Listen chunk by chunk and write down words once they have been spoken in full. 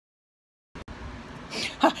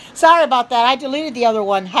Sorry about that. I deleted the other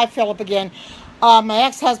one. Hi, Philip again. My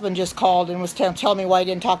ex-husband just called and was telling me why he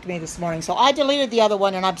didn't talk to me this morning. So I deleted the other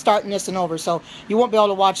one, and I'm starting this one over. So you won't be able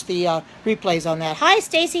to watch the replays on that. Hi,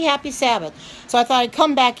 Stacy. Happy Sabbath. So I thought I'd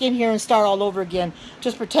come back in here and start all over again.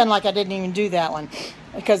 Just pretend like I didn't even do that one.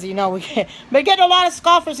 Because, you know, we're getting a lot of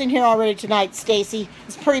scoffers in here already tonight, Stacy.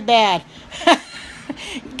 It's pretty bad.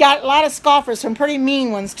 Got a lot of scoffers, some pretty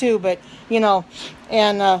mean ones, too. But, you know,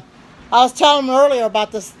 and I was telling them earlier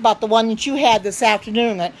about the one that you had this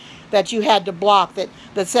afternoon that you had to block,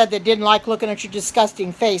 that said they didn't like looking at your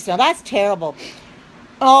disgusting face. Now, that's terrible.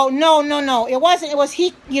 Oh, no. It wasn't. It was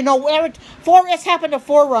he, you know, it's happened to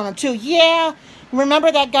Forerunner, too. Yeah.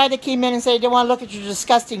 Remember that guy that came in and said he didn't want to look at your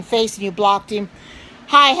disgusting face and you blocked him?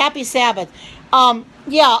 Hi, happy Sabbath. No,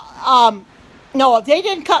 they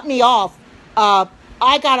didn't cut me off.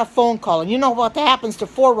 I got a phone call, and you know what happens to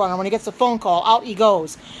Forerunner when he gets a phone call, out he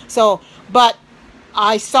goes. So, but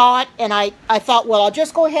I saw it, and I thought, well, I'll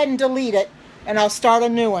just go ahead and delete it, and I'll start a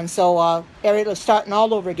new one. So, it's starting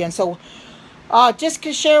all over again. So, just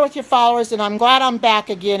to share with your followers, and I'm glad I'm back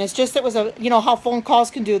again. It's just, it was you know how phone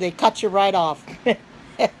calls can do. They cut you right off.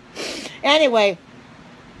 Anyway,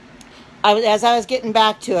 as I was getting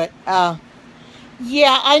back to it,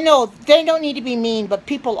 yeah, I know they don't need to be mean, but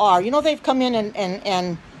people are. You know, they've come in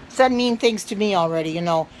and said mean things to me already, you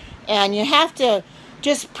know, and you have to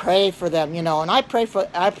just pray for them, you know. And I pray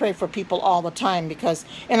for people all the time because,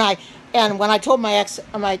 and when I told my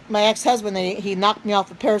ex-husband that he knocked me off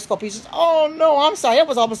the Periscope, he says, "Oh no, I'm sorry." I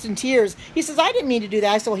was almost in tears. He says, "I didn't mean to do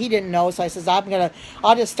that." I said, "Well, he didn't know." So I says,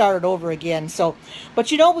 I'll just start it over again. So,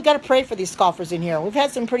 but you know, we got to pray for these scoffers in here. We've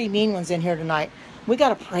had some pretty mean ones in here tonight. We got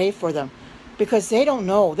to pray for them. Because they don't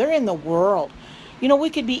know. They're in the world. You know,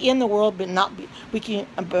 we could be in the world, but not be,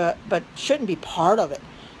 but shouldn't be part of it.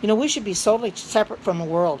 You know, we should be totally separate from the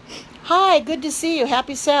world. Hi, good to see you.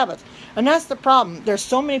 Happy Sabbath. And that's the problem. There's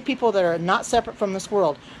so many people that are not separate from this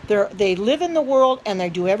world. They live in the world and they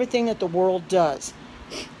do everything that the world does.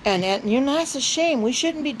 And you know, that's a shame. We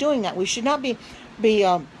shouldn't be doing that. We should not be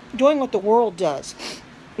doing what the world does.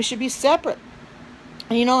 We should be separate.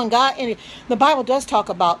 And you know, and the Bible does talk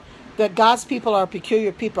about that God's people are a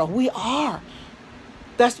peculiar people. We are.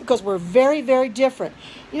 That's because we're very, very different.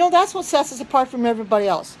 You know, that's what sets us apart from everybody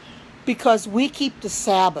else. Because we keep the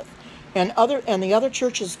Sabbath. And the other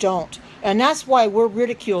churches don't. And that's why we're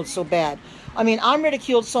ridiculed so bad. I mean, I'm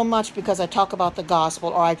ridiculed so much because I talk about the gospel,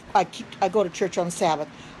 or I go to church on Sabbath.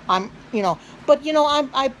 But you know,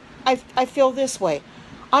 I feel this way.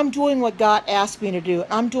 I'm doing what God asked me to do.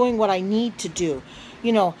 I'm doing what I need to do.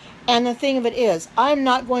 You know, and the thing of it is, I'm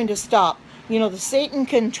not going to stop. You know, Satan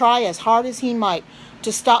can try as hard as he might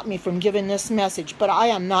to stop me from giving this message, but I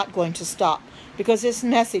am not going to stop because this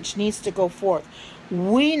message needs to go forth.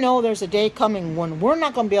 We know there's a day coming when we're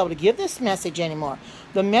not going to be able to give this message anymore.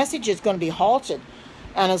 The message is going to be halted.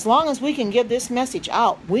 And as long as we can give this message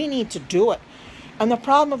out, we need to do it. And the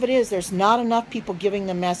problem of it is there's not enough people giving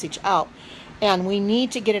the message out. And we need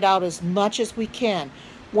to get it out as much as we can.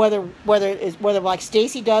 Whether like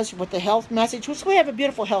Stacy does with the health message, which we have a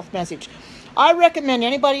beautiful health message. I recommend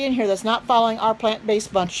anybody in here that's not following our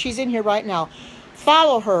plant-based bunch, she's in here right now,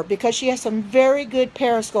 follow her because she has some very good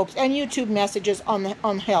periscopes and YouTube messages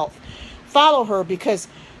on health. Follow her because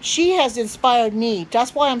she has inspired me.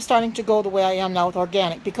 That's why I'm starting to go the way I am now with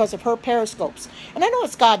organic, because of her periscopes. And I know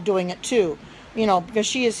it's God doing it too. You know, because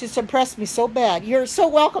she has just impressed me so bad. You're so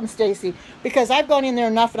welcome, Stacy, because I've gone in there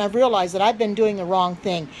enough and I've realized that I've been doing the wrong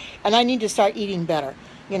thing and I need to start eating better.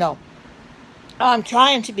 You know, I'm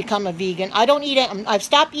trying to become a vegan. I don't eat it. I've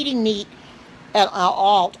stopped eating meat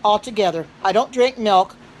altogether. I don't drink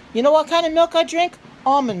milk. You know what kind of milk I drink?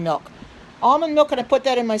 Almond milk. Almond milk, and I put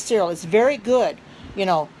that in my cereal. It's very good, you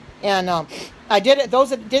know. And I did it.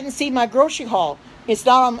 Those that didn't see my grocery haul, it's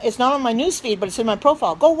not on my newsfeed, but it's in my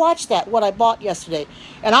profile. Go watch that, what I bought yesterday.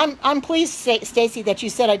 And I'm pleased, Stacy, that you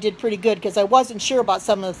said I did pretty good, because I wasn't sure about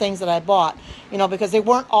some of the things that I bought, you know, because they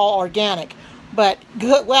weren't all organic. But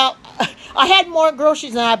good. Well, I had more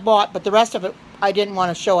groceries than I bought, but the rest of it I didn't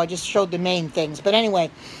want to show. I just showed the main things. But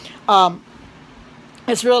anyway,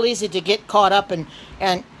 it's real easy to get caught up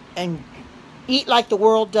and eat like the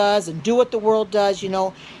world does and do what the world does, you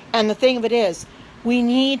know. And the thing of it is, we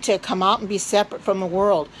need to come out and be separate from the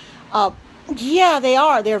world. Yeah, they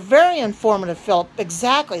are. They're very informative, Philip.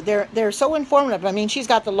 Exactly. They're so informative. I mean, she's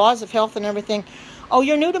got the laws of health and everything. Oh,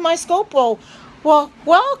 you're new to my scope? Well,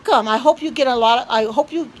 welcome. I hope you get I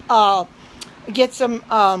hope you get some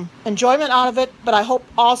enjoyment out of it. But I hope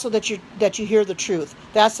also that you hear the truth.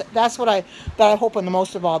 That's what I hope on the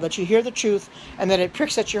most of all, that you hear the truth and that it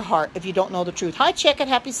pricks at your heart if you don't know the truth. Hi, Chicken.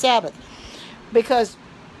 Happy Sabbath. Because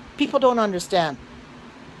People don't understand.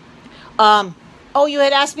 Oh, you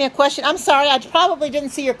had asked me a question. I'm sorry, I probably didn't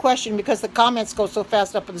see your question because the comments go so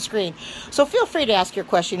fast up on the screen. So feel free to ask your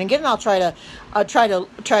question again, and I'll try to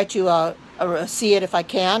see it if I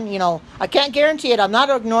can. You know, I can't guarantee it. I'm not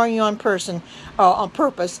ignoring you on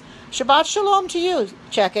purpose. Shabbat shalom to you.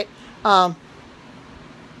 Check it.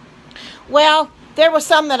 Well, there were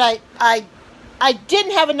some that I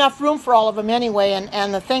didn't have enough room for all of them anyway,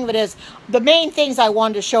 and the thing of it is, the main things I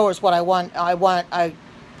wanted to show is what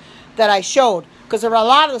that I showed, because there were a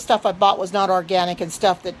lot of the stuff I bought was not organic and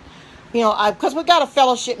stuff that, you know, because we got a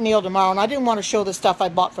fellowship meal tomorrow, and I didn't want to show the stuff I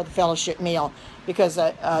bought for the fellowship meal, because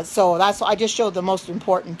so that's I just showed the most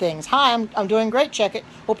important things. Hi, I'm doing great. Check it.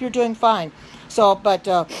 Hope you're doing fine. So, but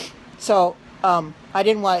I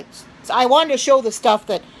didn't want. So I wanted to show the stuff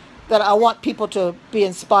that I want people to be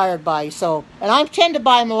inspired by. So, and I tend to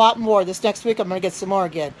buy them a lot more. This next week I'm going to get some more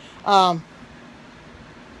again.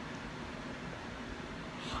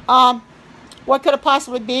 What could it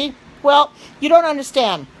possibly be? Well, you don't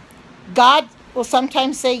understand. God will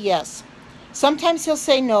sometimes say yes. Sometimes he'll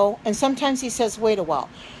say no, and sometimes he says, wait a while.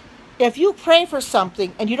 If you pray for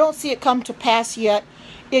something and you don't see it come to pass yet,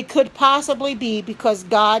 it could possibly be because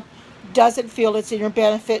God doesn't feel it's in your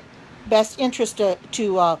best interest to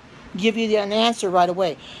give you an answer right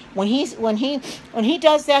away. When he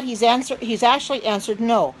does that, he's actually answered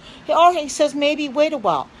no. Or he says maybe wait a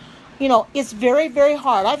while. You know, it's very, very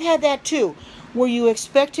hard. I've had that too, where you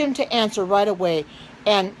expect him to answer right away,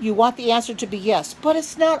 and you want the answer to be yes, but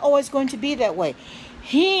it's not always going to be that way.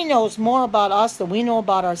 He knows more about us than we know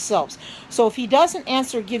about ourselves. So if he doesn't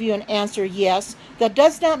give you an answer yes, that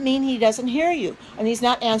does not mean he doesn't hear you, and he's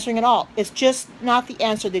not answering at all. It's just not the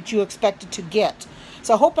answer that you expected to get.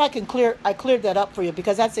 So I hope I cleared that up for you,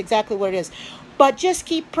 because that's exactly what it is. But just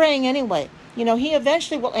keep praying anyway. You know, he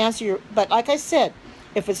eventually will answer you. But like I said,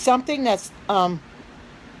 if it's something that's,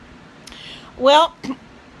 well,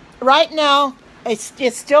 right now, it's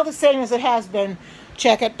still the same as it has been.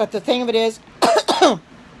 Check it. But the thing of it is, I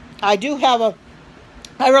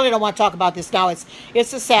really don't want to talk about this now. It's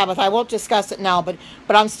the Sabbath. I won't discuss it now, but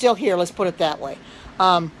I'm still here. Let's put it that way.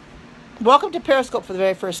 Welcome to Periscope for the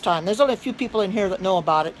very first time. There's only a few people in here that know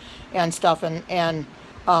about it and stuff. But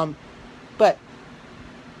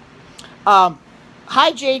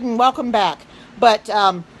hi, Jaden. Welcome back. But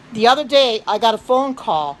the other day, I got a phone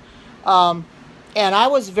call, and I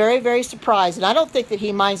was very, very surprised. And I don't think that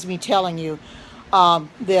he minds me telling you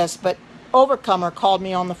this, but Overcomer called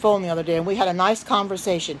me on the phone the other day, and we had a nice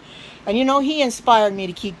conversation. And, you know, he inspired me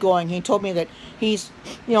to keep going. He told me that he's,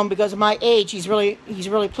 you know, because of my age, he's really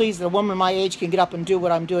pleased that a woman my age can get up and do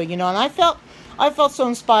what I'm doing, you know. And I felt so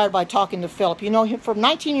inspired by talking to Philip. You know, from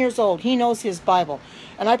 19 years old, he knows his Bible.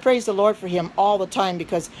 And I praise the Lord for him all the time,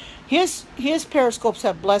 because his periscopes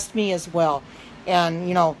have blessed me as well. And,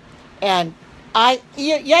 you know, and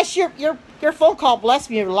yes, your phone call blessed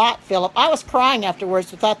me a lot, Philip. I was crying afterwards.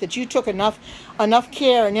 The thought that you took enough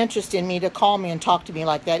care and interest in me to call me and talk to me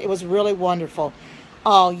like that. It was really wonderful.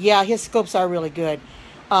 Oh, yeah, his scopes are really good.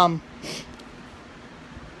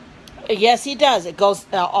 Yes, he does. It goes.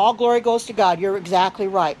 All glory goes to God. You're exactly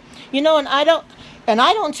right. You know, and I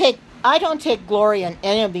don't take glory in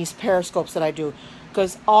any of these periscopes that I do,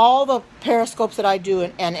 because all the periscopes that I do,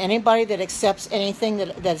 and anybody that accepts anything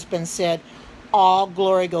that's been said, all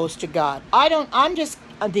glory goes to God. I'm just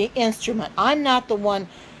the instrument. I'm not the one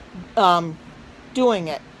doing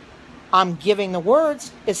it. I'm giving the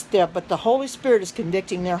words. It's there, but the Holy Spirit is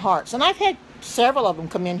convicting their hearts. And I've had several of them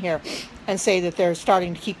come in here and say that they're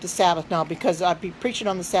starting to keep the Sabbath now because I'd be preaching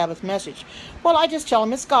on the Sabbath message. Well, I just tell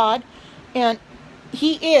them it's God, and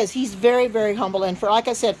he's very, very humble. And like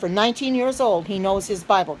I said, for 19 years old, he knows his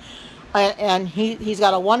Bible. And he's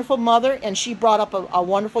got a wonderful mother, and she brought up a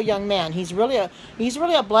wonderful young man. He's really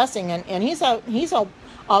a blessing, and he's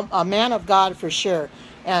a man of God for sure.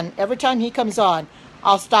 And every time he comes on,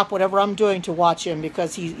 I'll stop whatever I'm doing to watch him,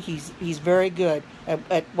 because he's very good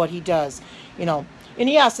at what he does, you know. And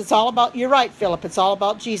yes, it's all about, you're right, Philip, it's all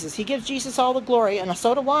about Jesus. He gives Jesus all the glory, and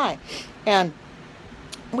so do I. And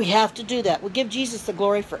we have to do that. We give Jesus the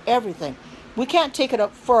glory for everything. We can't take it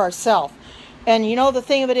up for ourselves. And you know, the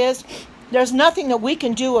thing of it is, there's nothing that we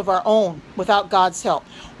can do of our own without God's help.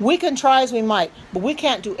 We can try as we might, but we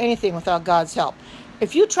can't do anything without God's help.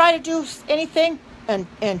 If you try to do anything and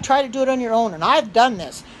try to do it on your own, and I've done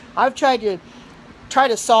this, I've tried to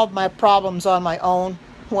solve my problems on my own.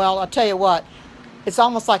 Well, I'll tell you what, it's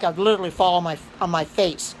almost like I've literally fallen on my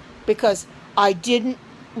face, because I didn't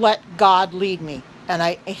let God lead me.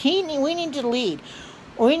 And we need to lead.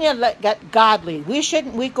 We need to let God lead.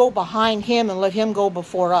 We go behind him and let him go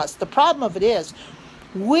before us. The problem of it is,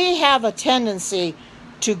 We have a tendency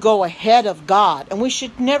to go ahead of God, and we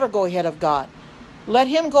should never go ahead of God. Let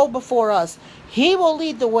him go before us. He will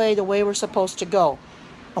lead the way we're supposed to go,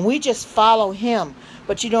 and we just follow him.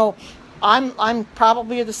 But I'm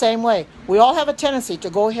probably the same way. We all have a tendency to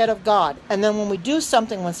go ahead of God, and then when we do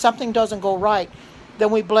something, when something doesn't go right,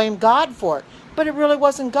 then we blame God for it. But it really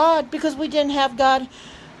wasn't God, because we didn't have God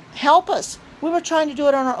help us. We were trying to do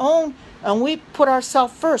it on our own, and we put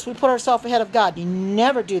ourselves first. We put ourselves ahead of God. You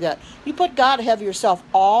never do that. You put God ahead of yourself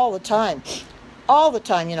all the time. All the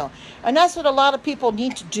time, And that's what a lot of people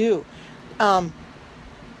need to do. Don't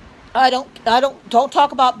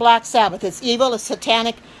talk about Black Sabbath. It's evil, it's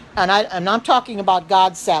satanic, and I'm talking about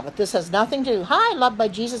God's Sabbath. This has nothing to do. Hi, loved by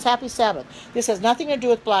Jesus, happy Sabbath. This has nothing to do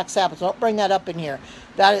with Black Sabbath. Don't bring that up in here.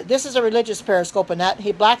 This is a religious periscope, and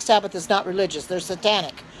Black Sabbath is not religious. They're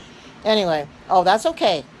satanic. Anyway, that's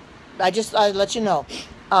okay. I let you know.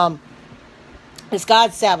 It's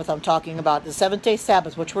God's Sabbath I'm talking about. The seventh-day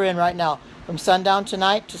Sabbath, which we're in right now. From sundown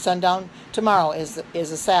tonight to sundown tomorrow is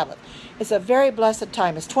a Sabbath. It's a very blessed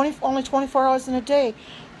time. It's only 24 hours in a day,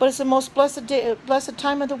 but it's the most blessed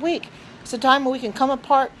time of the week. It's a time where we can come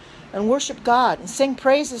apart and worship God and sing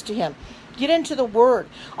praises to him. Get into the Word.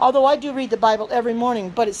 Although I do read the Bible every morning,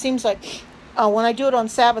 but it seems like when I do it on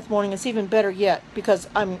Sabbath morning, it's even better yet, because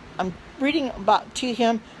I'm reading to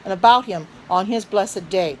him and about him on his blessed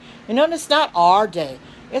day. It's not our day.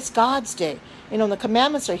 It's God's day. The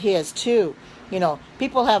commandments are his too.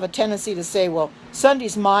 People have a tendency to say, well,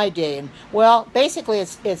 Sunday's my day. And, well, basically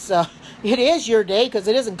it is your day, because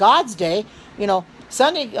it isn't God's day.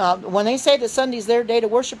 Sunday, when they say that Sunday's their day to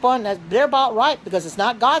worship on, they're about right, because it's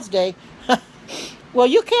not God's day. Well,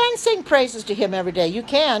 you can sing praises to him every day. You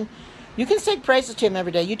can sing praises to him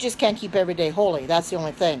every day. You just can't keep every day holy. That's the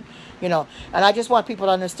only thing. And I just want people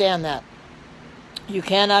to understand that. You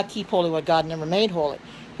cannot keep holy what God never made holy.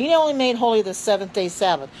 He only made holy the seventh-day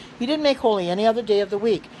Sabbath. He didn't make holy any other day of the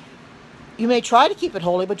week. You may try to keep it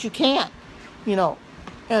holy, but you can't.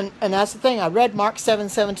 And that's the thing. I read Mark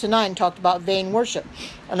 7:7-9, talked about vain worship.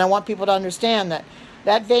 And I want people to understand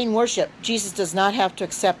that vain worship, Jesus does not have to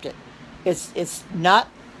accept it. It's not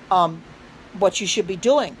what you should be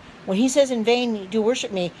doing. When he says, in vain you do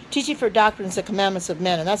worship me, teaching for doctrines the commandments of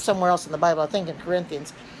men, and that's somewhere else in the Bible, I think in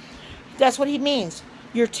Corinthians. That's what he means.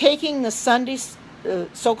 You're taking the Sunday's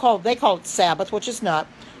so-called, they call it Sabbath, which is not,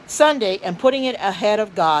 Sunday, and putting it ahead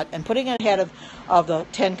of God, and putting it ahead of the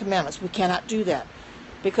 10 Commandments. We cannot do that,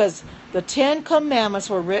 because the 10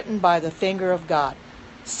 Commandments were written by the finger of God,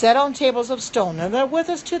 set on tables of stone, and they're with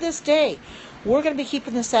us to this day. We're going to be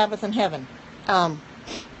keeping the Sabbath in heaven.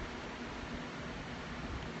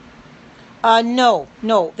 No,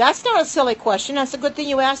 that's not a silly question. That's a good thing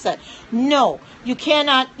you asked that. No, you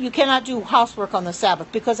cannot do housework on the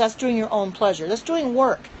Sabbath, because that's doing your own pleasure. That's doing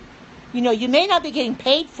work. You may not be getting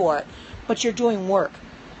paid for it, but you're doing work.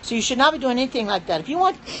 So you should not be doing anything like that. If you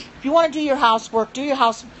want to do your housework, do your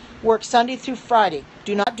housework Sunday through Friday.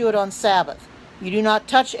 Do not do it on Sabbath. You do not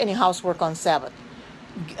touch any housework on Sabbath.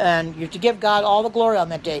 And you're to give God all the glory on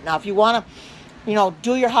that day. Now, if you want to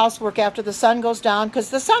do your housework after the sun goes down,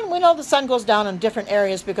 because we know the sun goes down in different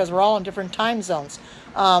areas, because we're all in different time zones.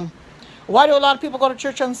 Why do a lot of people go to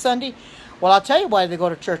church on Sunday? Well, I'll tell you why they go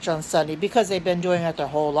to church on Sunday. Because they've been doing it their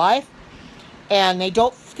whole life, and they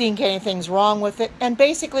don't think anything's wrong with it. And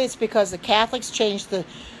basically it's because the Catholics changed the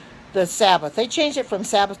Sabbath. They changed it from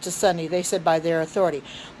Sabbath to Sunday, they said, by their authority.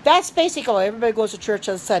 That's basically why everybody goes to church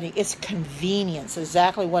on Sunday. It's convenience,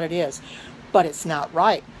 exactly what it is. But it's not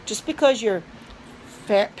right. Just because your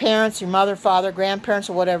parents, your mother, father, grandparents,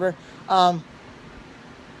 or whatever,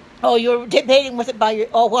 you're debating with it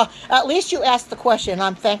well, at least you asked the question, and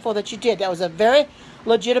I'm thankful that you did. That was a very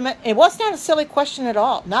legitimate, it was not a silly question at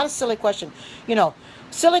all. Not a silly question.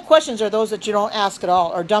 Silly questions are those that you don't ask at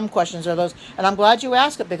all, or dumb questions are those, and I'm glad you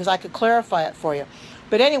asked it, because I could clarify it for you.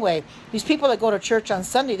 But anyway, these people that go to church on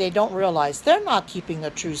Sunday, they don't realize they're not keeping the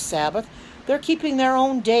true Sabbath. They're keeping their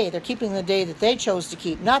own day. They're keeping the day that they chose to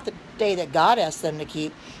keep, not the day that God asked them to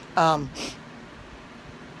keep. Well,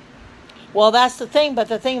 that's the thing, but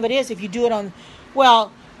the thing of it is, if you do it on,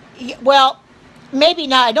 well, maybe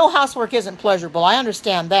not. I know housework isn't pleasurable. I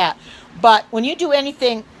understand that. But when you do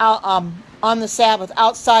anything on the Sabbath,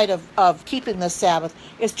 outside of keeping the Sabbath,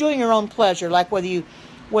 it's doing your own pleasure, like whether you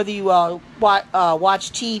watch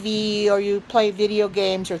TV, or you play video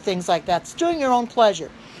games or things like that. It's doing your own pleasure.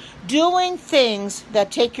 Doing things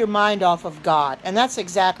that take your mind off of God. And that's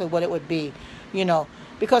exactly what it would be,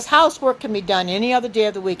 because housework can be done any other day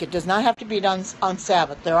of the week. It does not have to be done on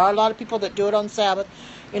Sabbath. There are a lot of people that do it on Sabbath,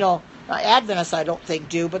 and Adventists, I don't think,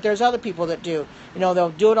 do, but there's other people that do. They'll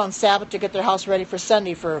do it on Sabbath to get their house ready for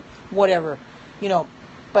Sunday for whatever,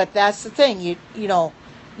 But that's the thing. You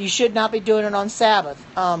should not be doing it on Sabbath.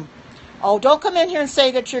 Don't come in here and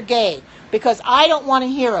say that you're gay, because I don't want to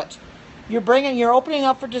hear it. You're opening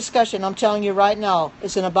up for discussion. I'm telling you right now,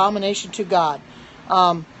 it's an abomination to God.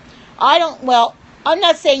 I'm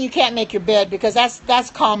not saying you can't make your bed, because that's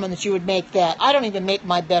common that you would make that. I don't even make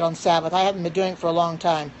my bed on Sabbath. I haven't been doing it for a long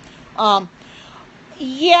time.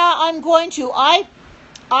 Yeah, I'm going to. I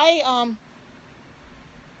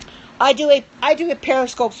do a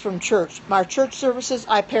periscopes from church. My church services,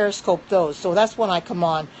 I periscope those. So that's when I come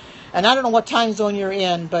on. And I don't know what time zone you're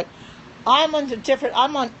in, but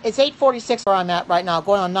it's 8:46 where I'm at right now,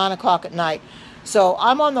 going on 9 o'clock at night. So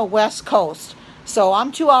I'm on the West Coast. So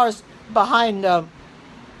I'm 2 hours behind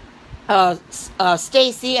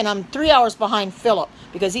Stacy, and I'm 3 hours behind Philip,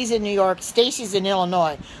 because he's in New York. Stacy's in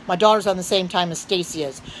Illinois. My daughter's on the same time as Stacy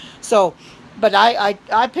is. So, but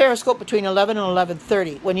I periscope between 11 and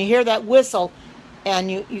 11:30. When you hear that whistle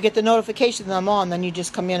and you get the notification that I'm on, then you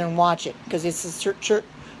just come in and watch it, because it's a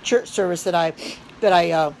church service that I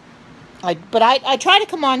try to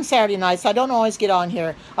come on Saturday nights. I don't always get on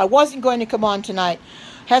here. I wasn't going to come on tonight.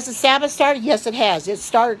 Has the Sabbath started? Yes, it has. It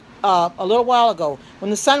started a little while ago.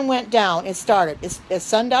 When the sun went down, it started. It's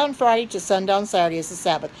sundown Friday to sundown Saturday is the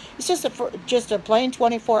Sabbath. It's just a plain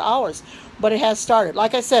 24 hours, but it has started.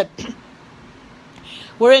 Like I said,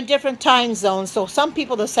 we're in different time zones, so some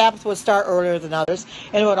people the Sabbath would start earlier than others,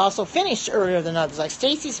 and it would also finish earlier than others. Like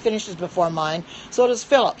Stacy's finishes before mine, so does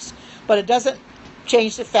Philip's. But it doesn't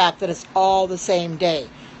change the fact that it's all the same day.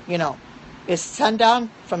 It's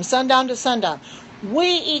from sundown to sundown.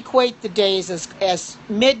 We equate the days as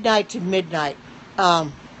midnight to midnight.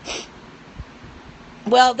 You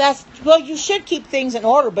should keep things in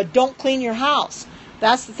order, but don't clean your house.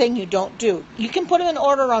 That's the thing you don't do. You can put them in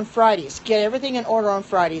order on Fridays. Get everything in order on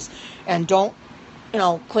Fridays, and don't,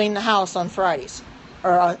 clean the house on Fridays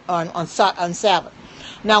or on Sabbath.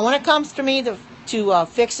 Now, when it comes to me to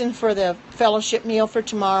fixing for the fellowship meal for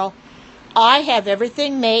tomorrow, I have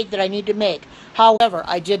everything made that I need to make. However,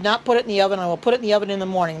 I did not put it in the oven. I will put it in the oven in the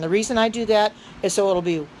morning. The reason I do that is so it'll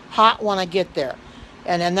be hot when I get there.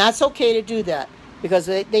 And that's okay to do that, because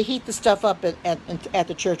they heat the stuff up at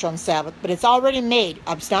the church on Sabbath. But it's already made.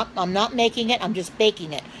 I'm not making it. I'm just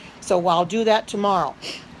baking it. So I'll do that tomorrow.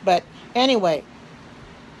 But anyway,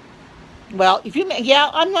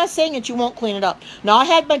 I'm not saying that you won't clean it up. Now, I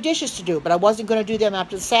had my dishes to do, but I wasn't going to do them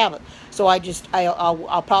after the Sabbath. So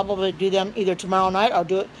I'll probably do them either tomorrow night or I'll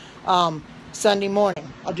do it Sunday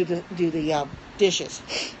morning. I'll do the dishes.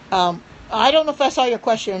 I don't know if I saw your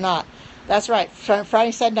question or not. That's right.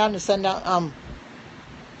 Friday sundown to sundown.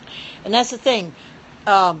 And that's the thing.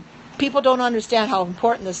 People don't understand how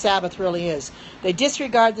important the Sabbath really is. They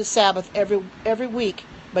disregard the Sabbath every week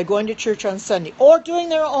by going to church on Sunday, or doing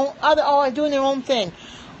their own thing,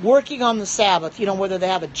 working on the Sabbath. Whether they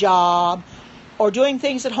have a job or doing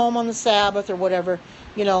things at home on the Sabbath or whatever.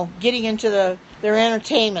 Getting into their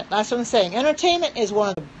entertainment. That's what I'm saying. Entertainment is one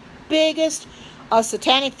of the biggest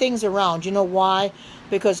satanic things around. You know why?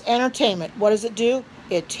 Because entertainment, what does it do?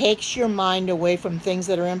 It takes your mind away from things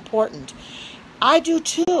that are important. I do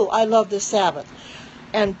too. I love the Sabbath.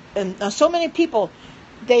 And so many people,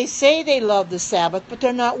 they say they love the Sabbath, but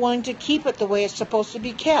they're not willing to keep it the way it's supposed to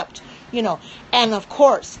be kept. And of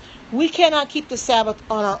course, we cannot keep the Sabbath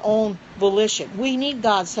on our own volition. We need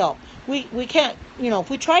God's help. We can't, if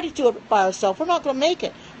we try to do it by ourselves, we're not going to make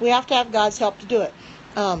it. We have to have God's help to do it.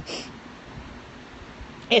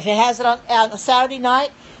 If it has it on a Saturday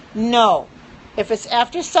night, no. If it's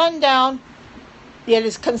after sundown, it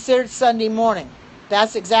is considered Sunday morning.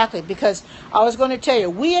 That's exactly, because I was going to tell you,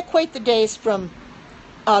 we equate the days from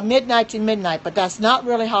midnight to midnight, but that's not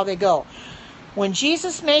really how they go. When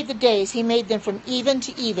Jesus made the days, he made them from even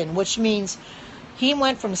to even, which means he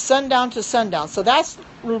went from sundown to sundown. So that's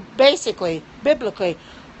basically, biblically,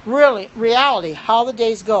 really, reality, how the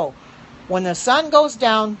days go. When the sun goes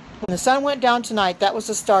down, when the sun went down tonight, that was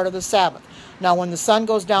the start of the Sabbath. Now, when the sun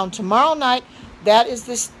goes down tomorrow night, that is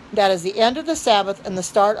the end of the Sabbath and the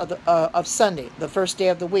start of Sunday, the first day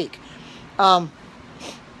of the week.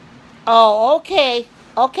 Okay.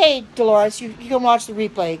 Okay, Dolores, you can watch the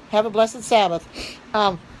replay. Have a blessed Sabbath.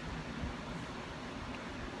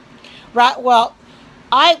 Right, well,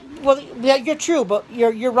 you're true, but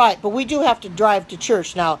you're right. But we do have to drive to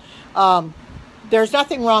church now. There's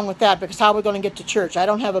nothing wrong with that, because how are we going to get to church? I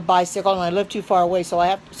don't have a bicycle and I live too far away,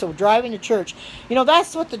 so driving to church.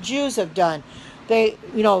 That's what the Jews have done. They,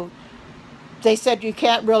 they said you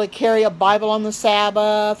can't really carry a Bible on the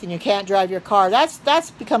Sabbath and you can't drive your car.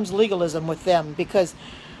 That's becomes legalism with them, because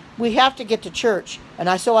we have to get to church.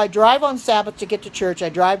 And so I drive on Sabbath to get to church. I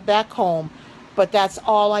drive back home, but that's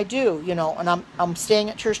all I do, you know. And I'm staying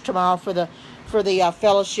at church tomorrow for the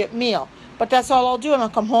fellowship meal. But that's all I'll do, and I'll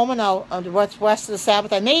come home and I'll the rest of the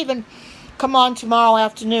Sabbath. I may even come on tomorrow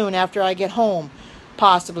afternoon after I get home,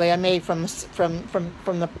 possibly. I may from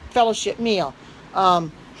the fellowship meal,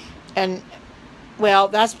 and well,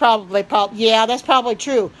 that's probably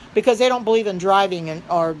true, because they don't believe in driving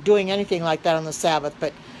or doing anything like that on the Sabbath.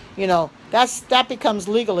 But you know, that becomes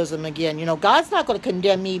legalism again. You know, God's not going to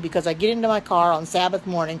condemn me because I get into my car on Sabbath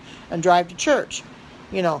morning and drive to church.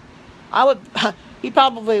 You know, he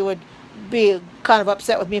probably would be kind of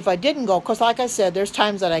upset with me if I didn't go, because like I said, there's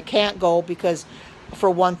times that I can't go because for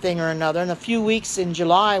one thing or another. In a few weeks in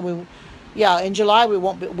July, we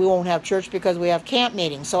won't have church because we have camp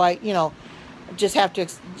meetings. So I, you know, just have to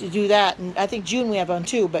do that. And I think June we have one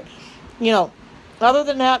too. But you know, other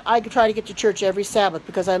than that, I try to get to church every Sabbath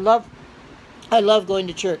because I love going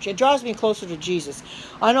to church. It draws me closer to Jesus.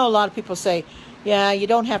 I know a lot of people say, yeah, you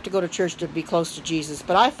don't have to go to church to be close to Jesus,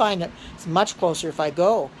 but I find that it's much closer if I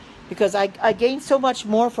go, because I gain so much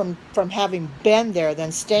more from having been there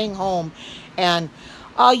than staying home. And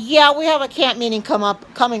yeah, we have a camp meeting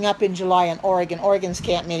coming up in July in Oregon. Oregon's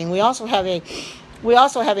camp meeting. We also have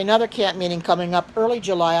another camp meeting coming up early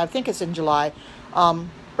July. I think it's in July.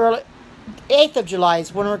 Early 8th of July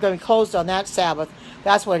is when we're going to be closed on that Sabbath.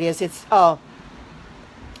 That's what it is. It's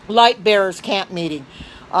Light Bearers Camp Meeting.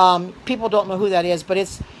 People don't know who that is, but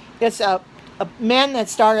it's a men that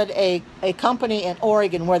started a company in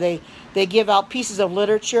Oregon where they give out pieces of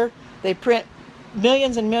literature. They print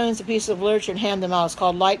millions and millions of pieces of literature and hand them out. It's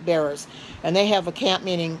called Light Bearers, and they have a camp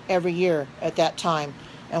meeting every year at that time.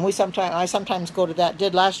 And I sometimes go to that.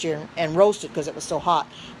 Did last year and roast it because it was so hot.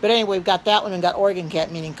 But anyway, we've got that one and got Oregon camp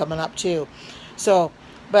meeting coming up too. So,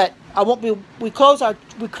 but I won't be. We close our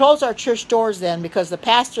church doors then because the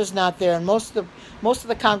pastor's not there, and most of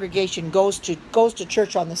the congregation goes to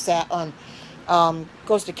church on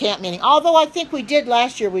goes to camp meeting. Although I think we did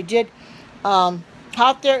last year. We did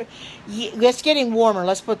out there. It's getting warmer.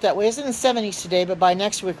 Let's put it that way. It's in the 70s today, but by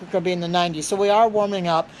next week we're going to be in the 90s. So we are warming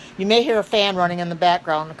up. You may hear a fan running in the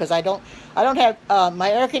background because I don't have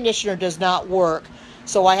my air conditioner does not work,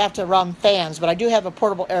 so I have to run fans. But I do have a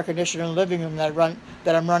portable air conditioner in the living room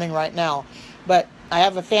that I'm running right now. But I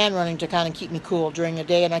have a fan running to kind of keep me cool during the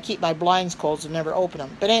day, and I keep my blinds closed and never open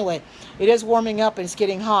them. But anyway, it is warming up and it's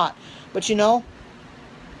getting hot. But you know,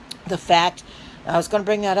 the fact, I was going to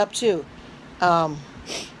bring that up too.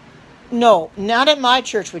 No, not at my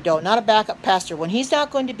church we don't. Not a backup pastor. When he's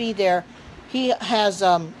not going to be there, he has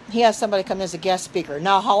somebody come as a guest speaker.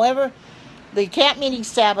 Now, however, the camp meeting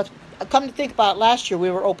Sabbath, come to think about it, last year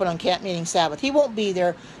we were open on camp meeting Sabbath. He won't be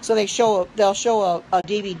there, so they'll show a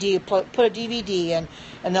DVD, put a DVD in,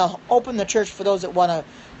 and they'll open the church for those that want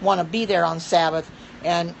to be there on Sabbath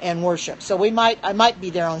and worship. So I might be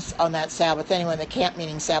there on that Sabbath anyway, the camp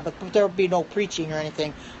meeting Sabbath, but there will be no preaching or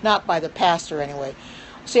anything, not by the pastor anyway.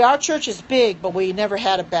 See, our church is big, but we never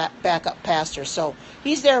had a backup pastor, so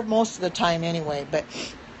he's there most of the time anyway.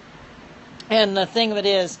 And the thing of it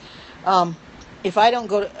is, if I don't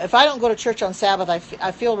go to church on Sabbath,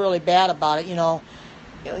 I feel really bad about it. You know,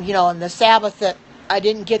 and the Sabbath that I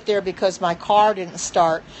didn't get there because my car didn't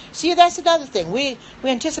start. See, that's another thing. We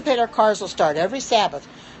anticipate our cars will start every Sabbath,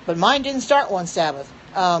 but mine didn't start one Sabbath.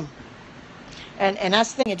 And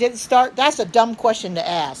that's the thing. It didn't start. That's a dumb question to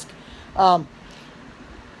ask.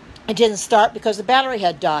 It didn't start because the battery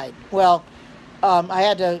had died. Well, I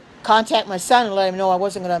had to contact my son and let him know I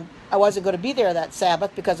wasn't going to be there that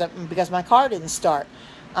Sabbath because my car didn't start.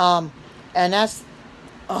 And that's,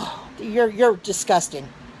 you're disgusting.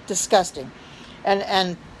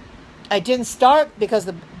 And I didn't start because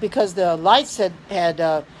the lights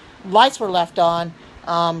lights were left on.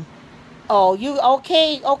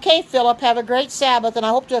 Okay, Philip, have a great Sabbath, and I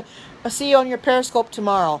hope to see you on your Periscope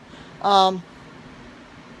tomorrow.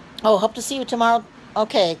 Hope to see you tomorrow.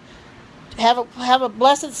 Okay, have a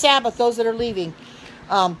blessed Sabbath, those that are leaving.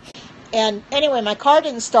 And anyway, my car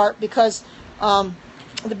didn't start because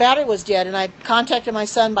the battery was dead, and I contacted my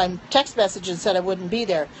son by text message and said I wouldn't be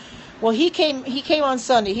there. Well, he came on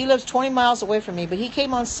Sunday. He lives 20 miles away from me, but he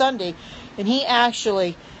came on Sunday, and he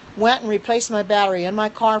actually went and replaced my battery in my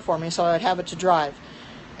car for me so I would have it to drive.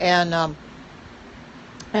 And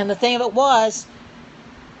the thing of it was,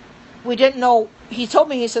 we didn't know. He told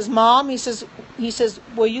me, he says, Mom, he says,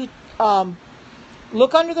 will you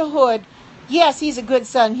look under the hood? Yes, he's a good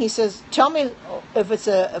son. He says, tell me if it's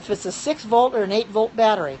a 6 volt or an 8 volt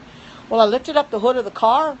battery. Well, I lifted up the hood of the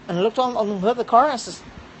car, and I looked on the hood of the car, and I says,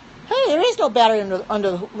 hey, there is no battery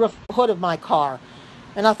under the hood of my car.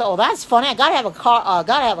 And I thought, well, that's funny. I gotta have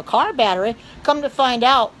a car battery. Come to find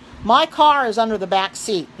out, my car is under the back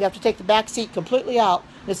seat. You have to take the back seat completely out.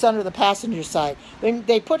 It's under the passenger side.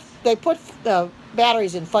 They put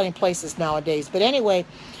batteries in funny places nowadays. But anyway,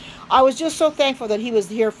 I was just so thankful that he was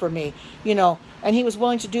here for me, and he was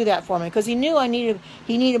willing to do that for me, because he knew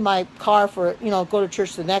he needed my car for, go to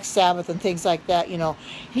church the next Sabbath and things like that.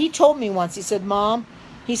 He told me once, he said, Mom,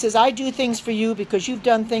 he says, I do things for you because you've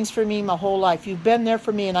done things for me my whole life. You've been there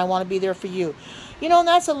for me, and I want to be there for you. And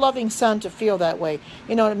that's a loving son to feel that way.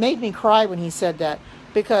 It made me cry when he said that,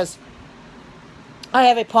 because I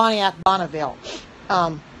have a Pontiac Bonneville.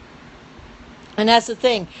 And that's the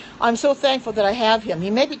thing. I'm so thankful that I have him. He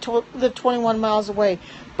may be live 21 miles away,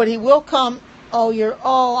 but he will come. Your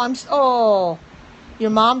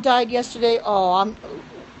mom died yesterday. We'll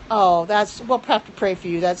have to pray for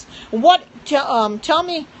you. That's what. Tell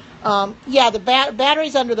me. The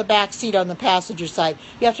battery's under the back seat on the passenger side.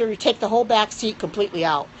 You have to take the whole back seat completely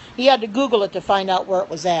out. He had to Google it to find out where it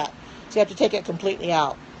was at. So you have to take it completely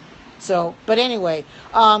out. So, but anyway,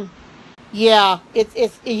 but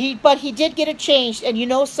he did get it changed, and you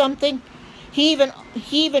know something? He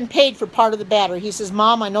even paid for part of the battery. He says,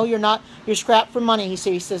 Mom, I know you're strapped for money. He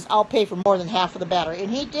says, I'll pay for more than half of the battery.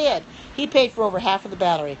 And he did. He paid for over half of the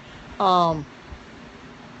battery.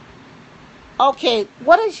 Okay,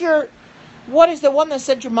 what is the one that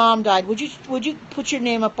said your mom died? Would you put your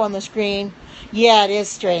name up on the screen? Yeah, it is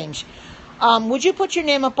strange. Would you put your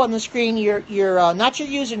name up on the screen? Your not your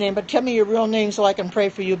username, but tell me your real name so I can pray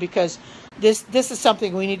for you, because this is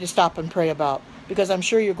something we need to stop and pray about, because I'm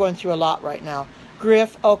sure you're going through a lot right now.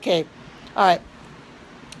 Griff, okay, all right.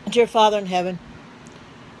 Dear Father in heaven,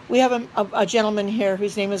 we have a gentleman here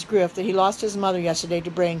whose name is Griff, that he lost his mother yesterday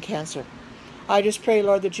to brain cancer. I just pray,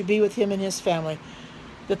 Lord, that you be with him and his family,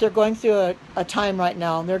 that they're going through a time right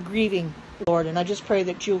now, and they're grieving, Lord, and I just pray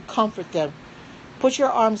that you'll comfort them. Put your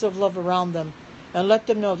arms of love around them, and let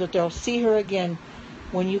them know that they'll see her again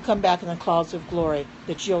when you come back in the clouds of glory,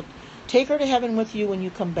 that you'll take her to heaven with you when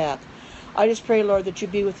you come back. I just pray, Lord, that you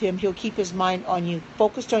be with him. He'll keep his mind on you,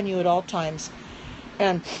 focused on you at all times,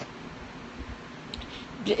 and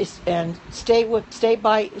keep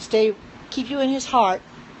you in his heart,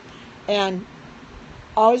 and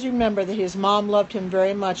always remember that his mom loved him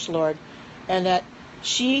very much, Lord, and that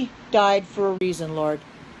she died for a reason, Lord.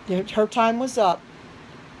 Her time was up,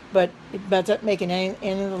 but it doesn't make it any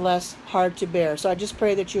the less hard to bear. So I just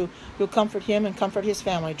pray that you'll comfort him and comfort his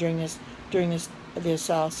family during this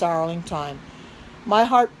sorrowing time. My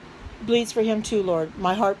heart bleeds for him too, Lord.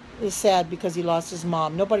 My heart is sad because he lost his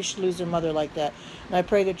mom. Nobody should lose their mother like that. And I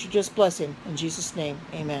pray that you just bless him in Jesus' name.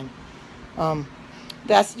 Amen.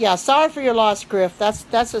 Sorry for your loss, Griff.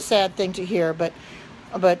 That's a sad thing to hear, but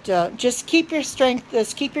just keep your strength,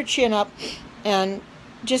 just keep your chin up, and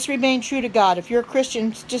just remain true to God. If you're a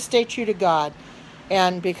Christian, just stay true to God,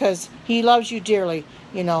 and because he loves you dearly,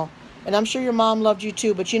 and I'm sure your mom loved you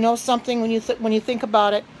too. But you know something, when you think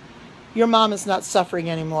about it, your mom is not suffering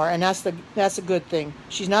anymore, and that's a good thing.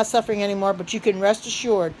 She's not suffering anymore, but you can rest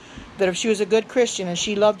assured that if she was a good Christian and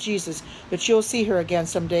she loved Jesus, that you'll see her again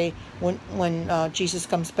someday when Jesus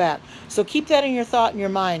comes back. So keep that in your thought and your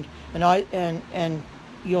mind, and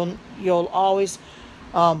you'll always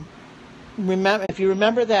remember. If you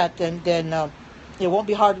remember that, then it won't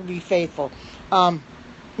be hard to be faithful.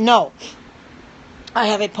 No, I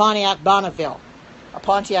have a Pontiac Bonneville.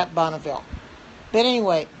 But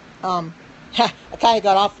anyway, I kind of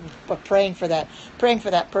got off of praying for that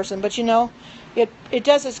person. But it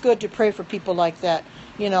does us good to pray for people like that.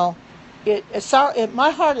 My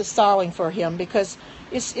heart is sorrowing for him, because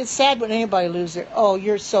it's sad when anybody loses their. Oh,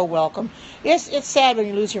 you're so welcome. It's sad when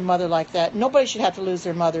you lose your mother like that. Nobody should have to lose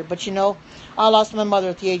their mother. But I lost my mother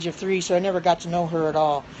at the age of 3, so I never got to know her at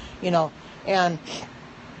all.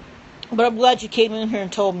 But I'm glad you came in here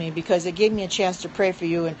and told me, because it gave me a chance to pray for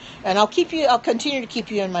you, and I'll continue to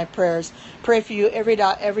keep you in my prayers. Pray for you every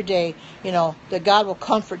day, that God will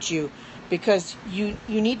comfort you, because you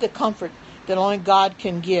need the comfort that only God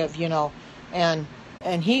can give, and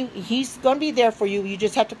he's going to be there for you. You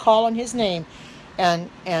just have to call on his name, and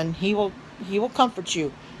he will comfort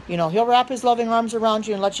you. He'll wrap his loving arms around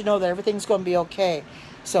you and let you know that everything's going to be okay.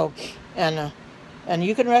 So, and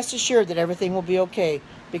you can rest assured that everything will be okay,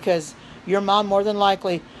 because your mom, more than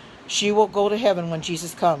likely, she will go to heaven when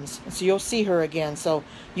Jesus comes. So you'll see her again. So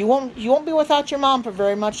you won't be without your mom for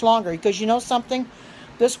very much longer, because you know something?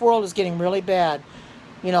 This world is getting really bad.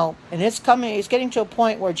 And it's getting to a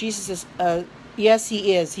point where Jesus Yes,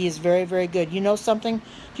 he is. He is very, very good. You know something?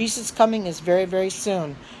 Jesus' coming is very, very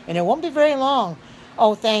soon. And it won't be very long.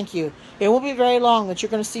 Oh, thank you. It won't be very long that you're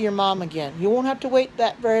going to see your mom again. You won't have to wait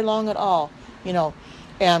that very long at all, you know.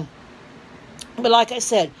 And but like I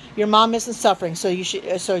said, your mom isn't suffering, so you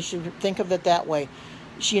should think of it that way.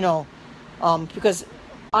 Because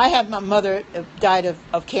I have my mother died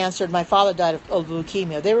of cancer, and my father died of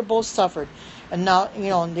leukemia. They were both suffered, and now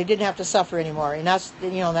they didn't have to suffer anymore, and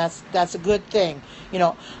that's a good thing.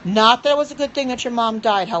 Not that it was a good thing that your mom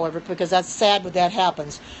died, however, because that's sad when that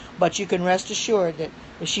happens. But you can rest assured that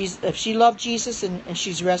if she loved Jesus and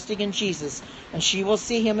she's resting in Jesus, and she will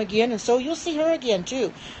see him again, and so you'll see her again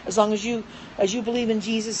too, as long as you believe in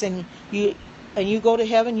Jesus and you go to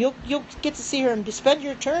heaven, you'll get to see her and spend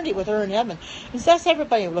your eternity with her in heaven. And that's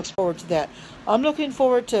everybody who looks forward to that. I'm looking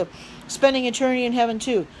forward to spending eternity in heaven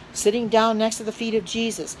too, sitting down next to the feet of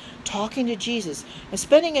Jesus, talking to Jesus, and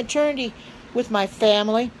spending eternity with my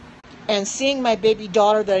family, and seeing my baby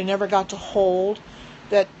daughter that I never got to hold,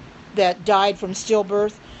 that died from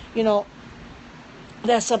stillbirth.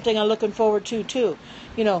 That's something I'm looking forward to too.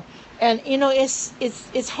 And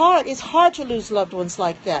it's hard. It's hard to lose loved ones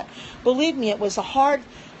like that. Believe me, it was a hard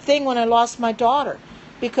thing when I lost my daughter,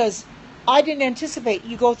 because I didn't anticipate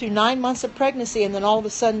you go through 9 months of pregnancy and then all of a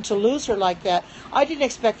sudden to lose her like that. I didn't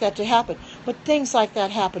expect that to happen, but things like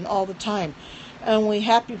that happen all the time, and we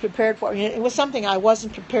have to be prepared for it. It was something I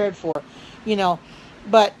wasn't prepared for,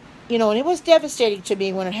 but and it was devastating to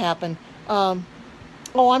me when it happened. Oh,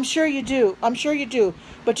 I'm sure you do. I'm sure you do.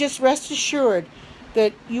 But just rest assured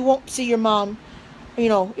that you won't see your mom.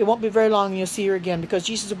 It won't be very long and you'll see her again, because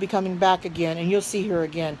Jesus will be coming back again and you'll see her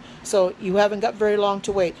again. So you haven't got very long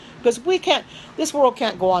to wait, because this world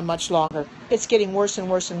can't go on much longer. It's getting worse and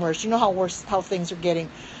worse and worse. You know how things are getting.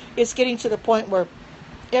 It's getting to the point where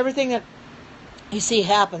everything that you see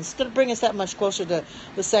happens. It's going to bring us that much closer to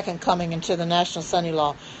the second coming and to the National Sunday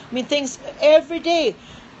Law. I mean, every day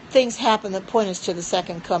things happen that point us to the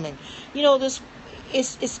second coming. Jesus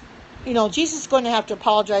is going to have to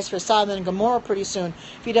apologize for Sodom and Gomorrah pretty soon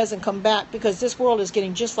if he doesn't come back, because this world is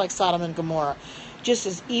getting just like Sodom and Gomorrah, just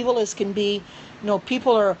as evil as can be.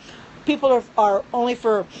 People are only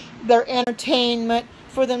for their entertainment,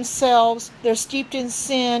 for themselves. They're steeped in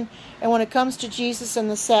sin, and when it comes to Jesus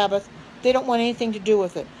and the Sabbath, they don't want anything to do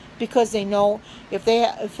with it, because they know if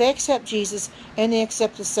they accept Jesus and they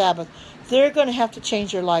accept the Sabbath, they're going to have to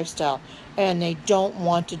change their lifestyle, and they don't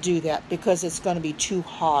want to do that because it's going to be too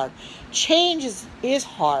hard. Change is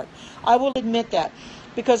hard. I will admit that,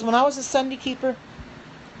 because when I was a Sunday keeper,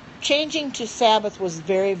 changing to Sabbath was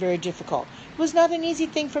very, very difficult. It was not an easy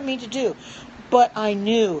thing for me to do, but I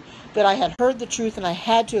knew that I had heard the truth and I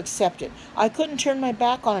had to accept it. I couldn't turn my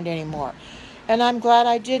back on it anymore, and I'm glad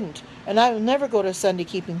I didn't. And I will never go to a Sunday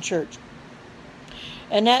keeping church.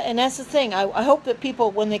 And that's the thing. I hope that people,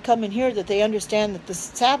 when they come in here, that they understand that the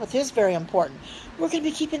Sabbath is very important. We're going to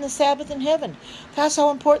be keeping the Sabbath in heaven. That's how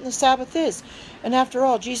important the Sabbath is. And after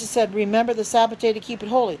all, Jesus said, remember the Sabbath day to keep it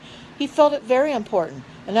holy. He felt it very important.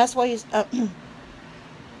 And that's why he's...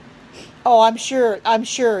 oh, I'm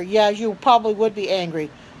sure. Yeah, you probably would be angry.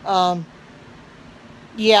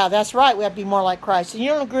 Yeah, that's right. We have to be more like Christ.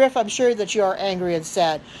 And Griff, I'm sure that you are angry and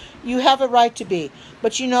sad. You have a right to be.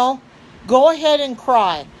 But go ahead and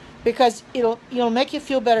cry, because it'll make you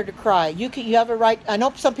feel better to cry. You have a right. I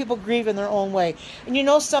know some people grieve in their own way.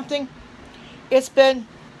 And something? It's been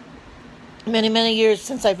many, many years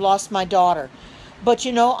since I've lost my daughter. But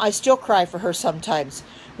I still cry for her sometimes.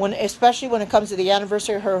 Especially when it comes to the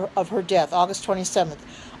anniversary of her death, August 27th.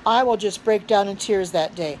 I will just break down in tears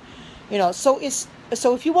that day. So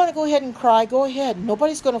if you want to go ahead and cry, go ahead.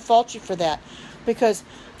 Nobody's going to fault you for that, because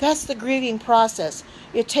that's the grieving process.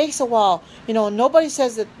 It takes a while. Nobody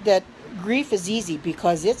says that grief is easy,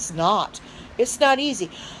 because it's not. It's not easy.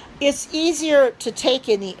 It's easier to take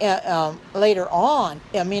in the later on.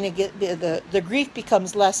 I mean, the grief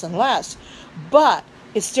becomes less and less, but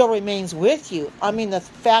it still remains with you. I mean, the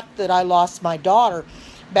fact that I lost my daughter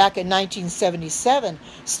back in 1977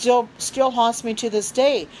 still haunts me to this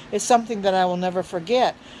day. It's something that I will never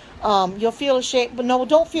forget. You'll feel ashamed, but no,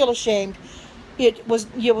 don't feel ashamed. It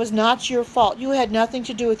was not your fault. You had nothing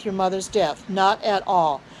to do with your mother's death, not at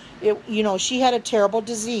all. She had a terrible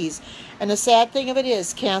disease, and the sad thing of it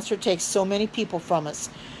is, cancer takes so many people from us.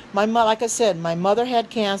 Like I said, my mother had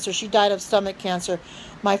cancer. She died of stomach cancer.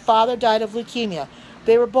 My father died of leukemia.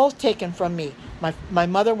 They were both taken from me. My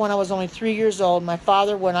mother when I was only 3 years old. My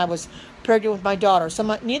father when I was pregnant with my daughter.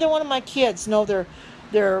 So neither one of my kids know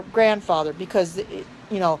their grandfather, because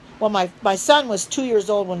my son was 2 years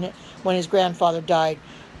old when his grandfather died.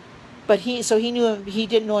 But he knew him. He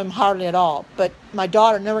didn't know him hardly at all. But my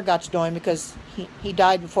daughter never got to know him because he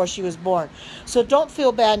died before she was born. So don't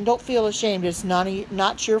feel bad and don't feel ashamed. It's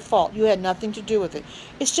not your fault. You had nothing to do with it.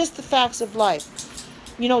 It's just the facts of life.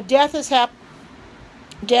 You know, death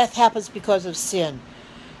happens because of sin.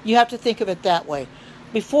 You have to think of it that way.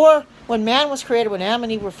 Before, when man was created, when Adam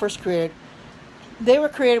and Eve were first created, they were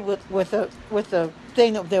created with a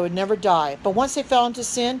thing that they would never die. But once they fell into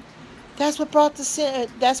sin, that's what brought the sin.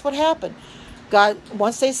 That's what happened. God,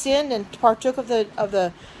 once they sinned and partook of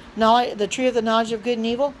the knowledge, the tree of the knowledge of good and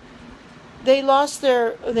evil, they lost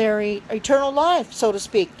their eternal life, so to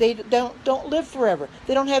speak. They don't live forever.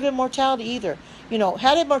 They don't have immortality either. You know,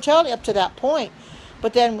 had immortality up to that point,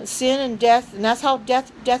 but then sin and death, and that's how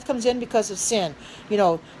death comes in because of sin. You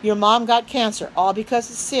know, your mom got cancer, all because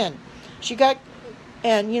of sin. She got,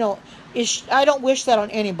 and you know, I don't wish that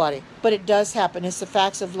on anybody, but it does happen. It's the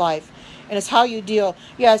facts of life. And it's how you deal.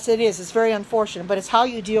 Yes, it is. It's very unfortunate, but it's how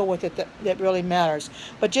you deal with it that really matters.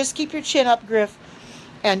 But just keep your chin up, Griff,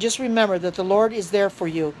 and just remember that the Lord is there for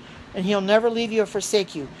you, and He'll never leave you or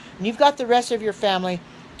forsake you. And you've got the rest of your family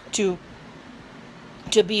to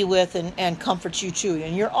be with and comfort you too.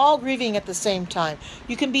 And you're all grieving at the same time.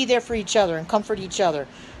 You can be there for each other and comfort each other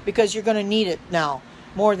because you're going to need it now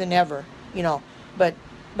more than ever. You know, but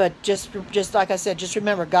just like I said, just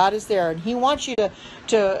remember God is there, and He wants you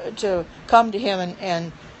to come to Him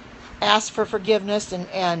and ask for forgiveness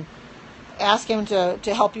and ask Him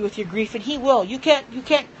to help you with your grief, and He will. You can't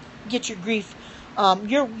get your grief.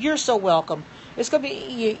 You're so welcome. It's gonna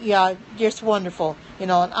be just wonderful. You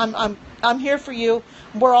know, and I'm here for you.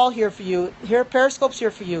 We're all here for you. Here, Periscope's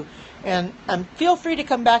here for you. And feel free to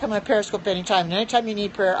come back on my Periscope anytime. And anytime you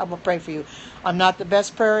need prayer, I will pray for you. I'm not the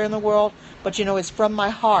best prayer in the world, but you know it's from my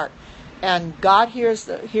heart. And God hears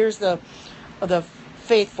the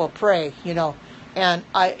faithful pray. You know, and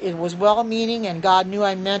it was well-meaning, and God knew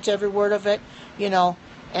I meant every word of it. You know,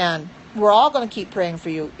 and we're all going to keep praying for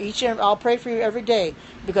you. I'll pray for you every day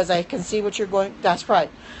because I can see what you're going. That's right.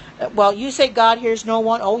 Well, you say God hears no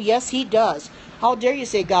one. Oh, yes, He does. How dare you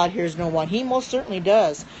say God hears no one? He most certainly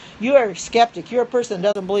does. You are a skeptic. You're a person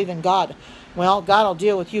that doesn't believe in God. Well, God will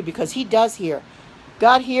deal with you because He does hear.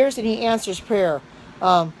 God hears and He answers prayer.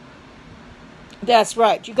 That's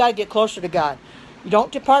right. You got to get closer to God. You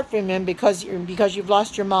don't depart from Him because you've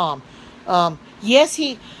lost your mom. Yes,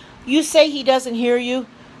 you say He doesn't hear you.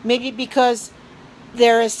 Maybe because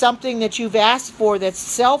there is something that you've asked for that's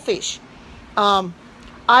selfish. I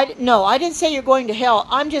didn't say you're going to hell.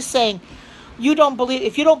 I'm just saying you don't believe.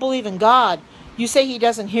 If you don't believe in God, you say He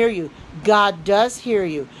doesn't hear you. God does hear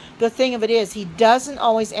you. The thing of it is, He doesn't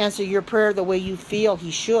always answer your prayer the way you feel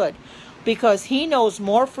He should, because He knows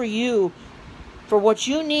more for you, for what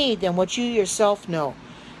you need, than what you yourself know.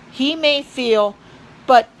 He may feel,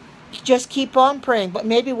 but just keep on praying. But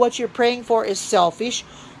maybe what you're praying for is selfish,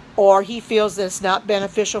 or He feels that it's not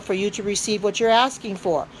beneficial for you to receive what you're asking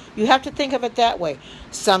for. You have to think of it that way.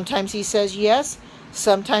 Sometimes He says yes,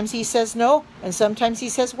 sometimes He says no, and sometimes He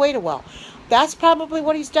says wait a while. That's probably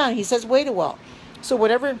what He's done. He says wait a while. So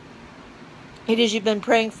whatever it is you've been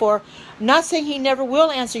praying for, I'm not saying He never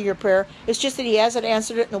will answer your prayer. It's just that He hasn't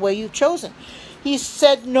answered it in the way you've chosen. He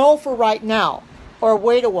said no for right now, or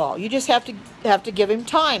wait a while. You just have to give Him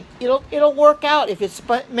time. It'll work out if it's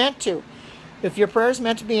meant to. If your prayer is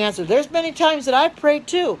meant to be answered. There's many times that I've prayed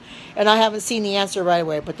too, and I haven't seen the answer right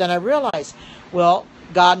away. But then I realize, well,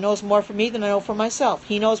 God knows more for me than I know for myself.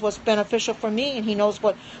 He knows what's beneficial for me, and He knows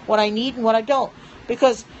what I need and what I don't.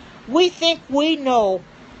 Because we think we know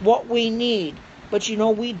what we need, but you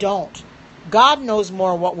know we don't. God knows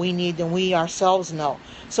more what we need than we ourselves know.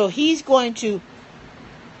 So He's going to,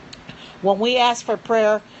 when we ask for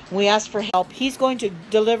prayer, when we ask for help, He's going to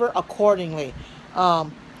deliver accordingly.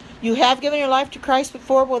 You have given your life to Christ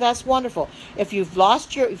before. Well, that's wonderful. If you've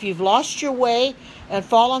lost your way and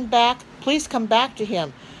fallen back, please come back to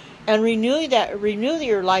Him and renew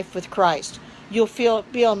your life with Christ. You'll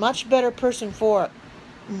be a much better person for it.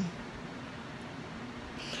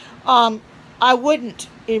 I wouldn't.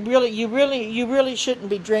 You really shouldn't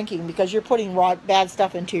be drinking because you're putting bad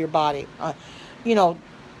stuff into your body. You know,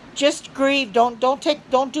 just grieve. Don't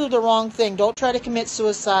do the wrong thing. Don't try to commit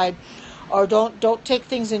suicide. Or don't take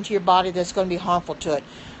things into your body that's going to be harmful to it,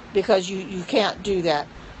 because you can't do that.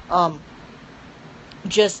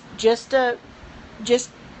 Just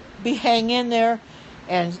hang in there,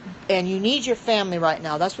 and you need your family right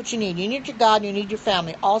now. That's what you need. You need your God. And you need your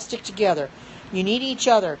family. All stick together. You need each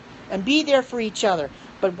other, and be there for each other.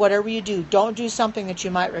 But whatever you do, don't do something that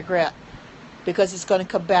you might regret. because it's going to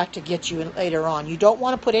come back to get you later on. You don't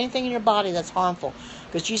want to put anything in your body that's harmful,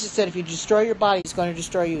 because Jesus said if you destroy your body, it's going to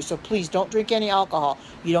destroy you. So please don't drink any alcohol.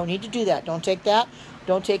 You don't need to do that. Don't take that.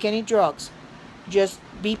 Don't take any drugs. Just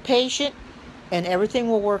be patient and everything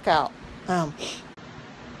will work out.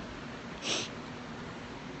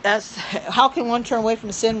 That's how can one turn away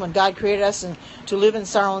from sin when God created us and to live in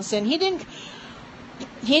sorrow and sin? He didn't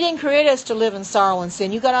create us to live in sorrow and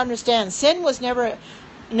sin. You got to understand, sin was never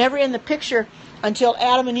in the picture until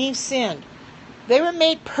Adam and Eve sinned. They were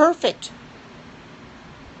made perfect,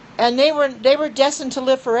 and they were destined to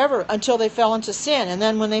live forever until they fell into sin. And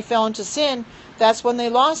then when they fell into sin, that's when they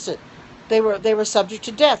lost it. They were subject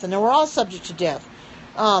to death, and they were all subject to death.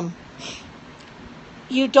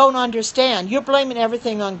 You don't understand. You're blaming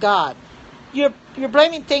everything on God. You're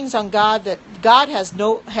blaming things on God that God has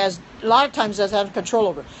a lot of times doesn't have control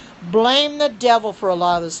over. Blame the devil for a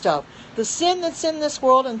lot of this stuff. The sin that's in this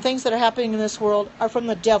world and things that are happening in this world are from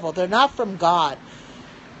the devil. They're not from God.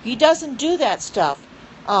 He doesn't do that stuff.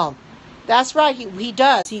 That's right. He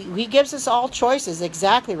does. He gives us all choices.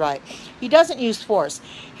 Exactly right. He doesn't use force.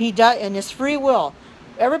 He does, and it's free will.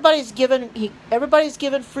 Everybody's given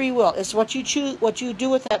free will. It's what you choose, what you do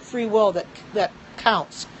with that free will that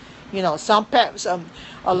counts. We all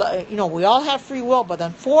have free will, but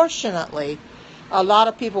unfortunately, a lot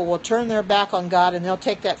of people will turn their back on God and they'll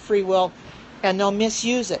take that free will and they'll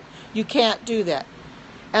misuse it. You can't do that.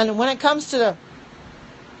 And when it comes to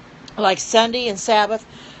like Sunday and Sabbath,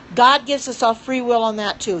 God gives us all free will on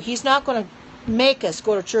that too. He's not going to make us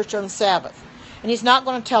go to church on Sabbath. And He's not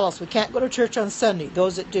going to tell us we can't go to church on Sunday,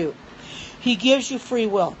 those that do. He gives you free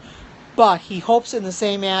will. But He hopes in the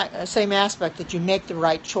same aspect that you make the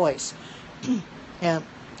right choice. And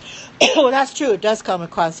well, that's true. It does come with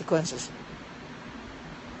consequences.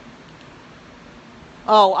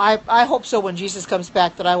 Oh, I hope so when Jesus comes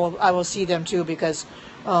back that I will see them too, because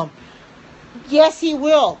yes, He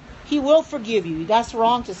will. He will forgive you. That's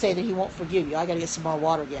wrong to say that He won't forgive you. I got to get some more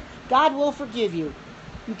water again. God will forgive you.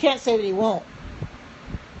 You can't say that He won't.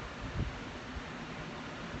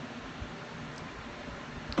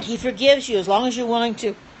 He forgives you as long as you're willing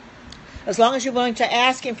to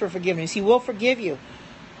ask Him for forgiveness. He will forgive you.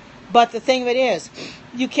 But the thing of it is,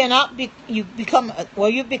 you've become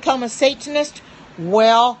a Satanist.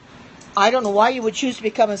 Well, I don't know why you would choose to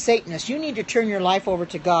become a Satanist. You need to turn your life over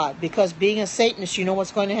to God, because being a Satanist, you know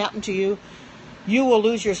what's going to happen to you? You will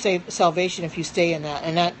lose your salvation if you stay in that.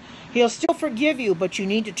 And that He'll still forgive you, but you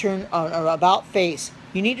need to turn about face.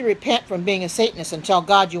 You need to repent from being a Satanist and tell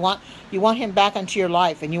God you want Him back into your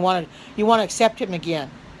life, and you want to accept Him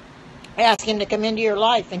again. Ask Him to come into your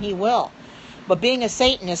life, and He will. But being a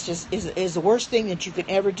Satanist is the worst thing that you could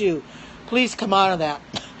ever do. Please come out of that,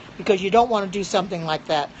 because you don't want to do something like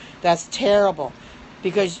that. That's terrible,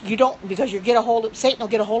 because Satan will get a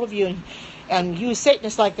hold of you, and you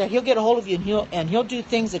Satanists like that, he'll get a hold of you, and he'll do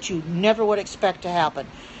things that you never would expect to happen.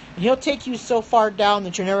 And he'll take you so far down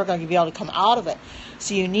that you're never going to be able to come out of it.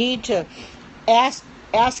 So you need to ask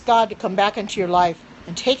God to come back into your life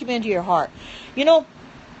and take Him into your heart. There's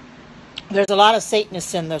a lot of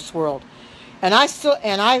Satanists in this world, and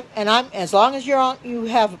I'm as long as you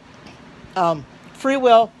have free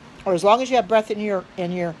will, or as long as you have breath in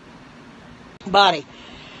your body,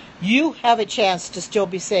 you have a chance to still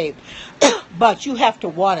be saved. But you have to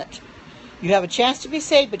want it. You have a chance to be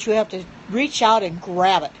saved, but you have to reach out and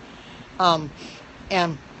grab it. And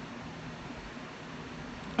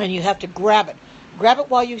you have to grab it. Grab it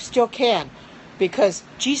while you still can. Because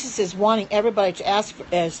Jesus is wanting everybody to ask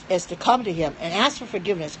to come to Him and ask for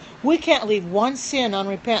forgiveness. We can't leave one sin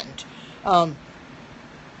unrepentant.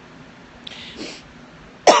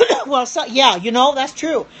 Well, that's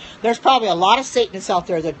true. There's probably a lot of Satanists out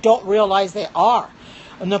there that don't realize they are.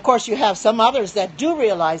 And of course you have some others that do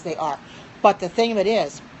realize they are. But the thing of it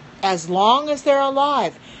is, as long as they're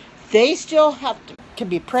alive, they still can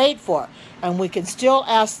be prayed for. And we can still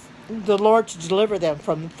ask the Lord to deliver them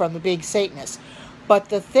from the big Satanists. But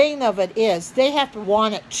the thing of it is, they have to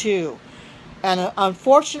want it too. And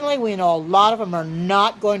unfortunately, we know a lot of them are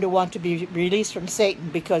not going to want to be released from Satan,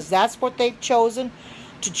 because that's what they've chosen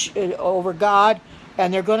over God,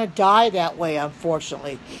 and they're going to die that way,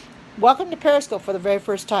 unfortunately. Welcome to Periscope for the very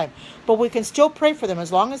first time. But we can still pray for them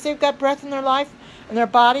as long as they've got breath in their life, in their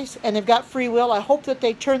bodies, and they've got free will. I hope that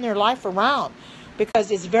they turn their life around,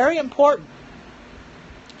 because it's very important.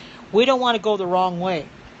 We don't want to go the wrong way.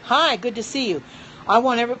 Hi, good to see you. I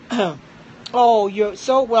want oh, you're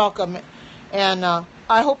so welcome. And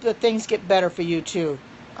I hope that things get better for you too.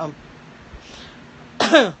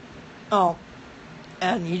 Oh,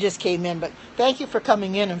 and you just came in, but thank you for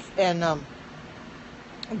coming in and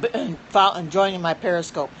and joining my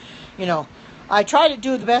Periscope. You know, I try to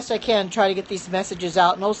do the best I can, try to get these messages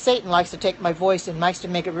out. No, Satan likes to take my voice and likes to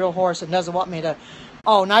make it real hoarse and doesn't want me to,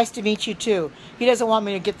 oh, nice to meet you too. He doesn't want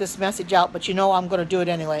me to get this message out, but you know I'm going to do it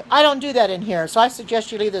anyway. I don't do that in here, so I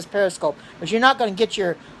suggest you leave this Periscope, because you're not going to get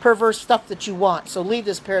your perverse stuff that you want. So leave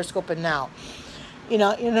this Periscope in now. You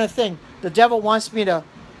know, another thing, the devil wants me to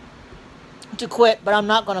quit, but I'm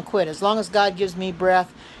not going to quit. As long as God gives me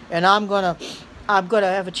breath and I'm going to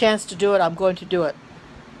have a chance to do it, I'm going to do it.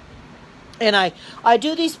 And I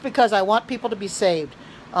do these because I want people to be saved.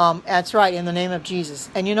 That's right, in the name of Jesus.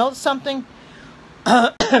 And you know something?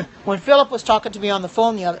 When Philip was talking to me on the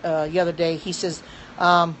phone the other day, he says,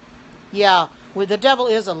 yeah, well, the devil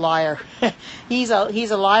is a liar. He's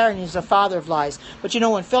a liar, and he's the father of lies. But you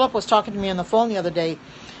know, when Philip was talking to me on the phone the other day,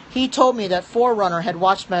 he told me that Forerunner had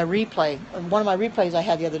watched my replay, one of my replays I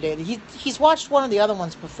had the other day. He's watched one of the other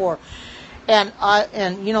ones before, and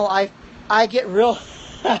you know, I get real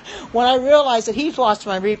when I realize that he's watched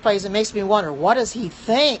my replays. It makes me wonder, what does he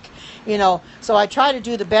think? You know, so I try to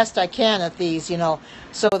do the best I can at these, you know,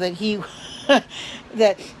 so that he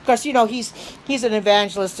that, because you know, he's an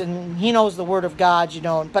evangelist and he knows the Word of God, you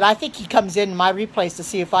know. But I think he comes in my replays to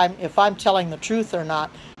see if I'm telling the truth or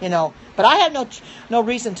not, you know. But I have no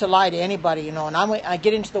reason to lie to anybody, you know. And I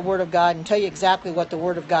get into the Word of God and tell you exactly what the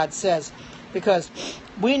Word of God says, because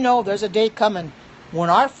we know there's a day coming when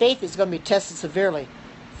our faith is going to be tested severely,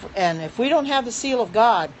 and if we don't have the seal of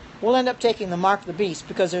God, we'll end up taking the mark of the beast,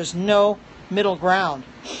 because there's no middle ground.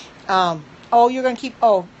 Oh, you're going to keep.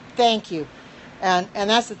 Oh, thank you. And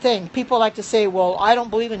that's the thing. People like to say, well, I don't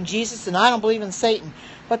believe in Jesus and I don't believe in Satan.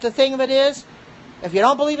 But the thing of it is, if you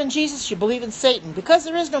don't believe in Jesus, you believe in Satan. Because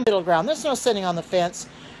there is no middle ground. There's no sitting on the fence.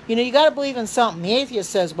 You know, you got to believe in something. The atheist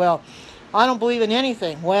says, well, I don't believe in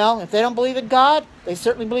anything. Well, if they don't believe in God, they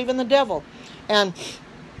certainly believe in the devil. And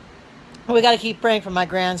we got to keep praying for my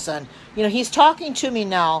grandson. You know, he's talking to me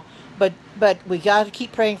now, but we got to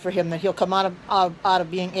keep praying for him that he'll come out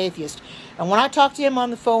of being atheist. And when I talk to him on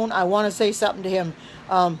the phone, I want to say something to him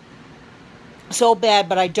so bad,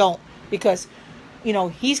 but I don't, because, you know,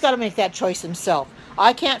 he's got to make that choice himself.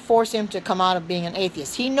 I can't force him to come out of being an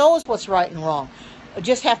atheist. He knows what's right and wrong. I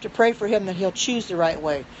just have to pray for him that he'll choose the right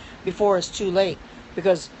way before it's too late,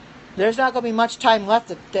 because there's not going to be much time left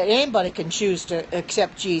that anybody can choose to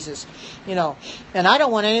accept Jesus, you know. And I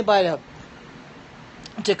don't want anybody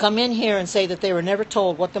to come in here and say that they were never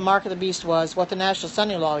told what the mark of the beast was, what the National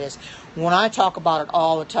Sunday Law is, when I talk about it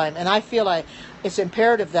all the time. And I feel like it's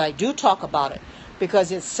imperative that I do talk about it,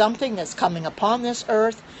 because it's something that's coming upon this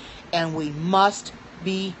earth, and we must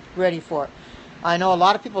be ready for it. I know a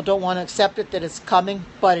lot of people don't want to accept it, that it's coming,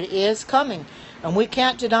 but it is coming. And we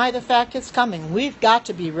can't deny the fact it's coming. We've got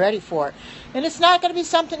to be ready for it. And it's not going to be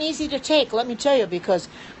something easy to take, let me tell you, because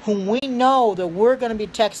when we know that we're going to be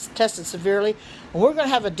tested severely, and we're going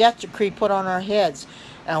to have a death decree put on our heads,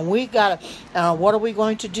 and we got to, what are we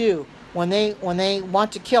going to do when they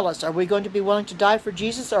want to kill us? Are we going to be willing to die for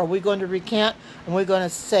Jesus, or are we going to recant, and we're going to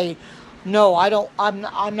say, no, I'm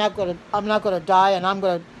not going to die, and I'm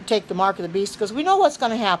going to take the mark of the beast, because we know what's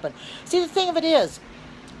going to happen. See, the thing of it is,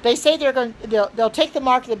 they say they'll take the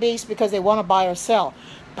mark of the beast because they want to buy or sell,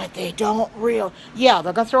 but they don't yeah,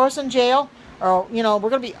 they're going to throw us in jail, or, you know,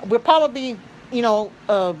 we'll probably be, you know,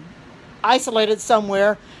 isolated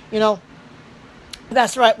somewhere, you know.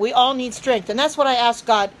 That's right, we all need strength, and that's what I ask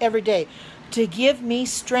God every day, to give me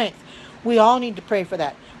strength. We all need to pray for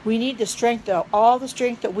that. We need the strength, all the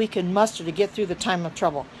strength that we can muster to get through the time of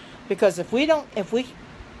trouble, because if we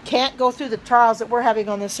can't go through the trials that we're having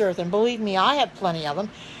on this earth, and believe me, I have plenty of them,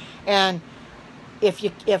 and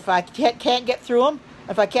if I can't get through them,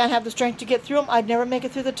 if I can't have the strength to get through them, I'd never make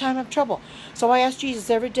it through the time of trouble. So I ask Jesus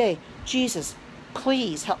every day, Jesus,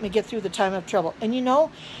 please help me get through the time of trouble. And you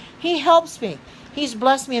know, he helps me. He's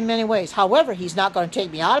blessed me in many ways. However, he's not going to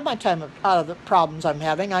take me out of out of the problems I'm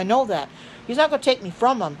having. I know that. He's not going to take me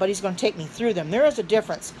from them, but he's going to take me through them. There is a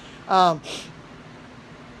difference. How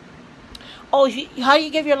do you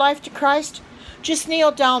give your life to Christ? Just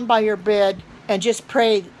kneel down by your bed and just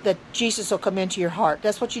pray that Jesus will come into your heart.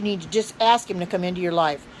 That's what you need to just ask him to come into your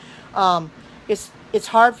life. It's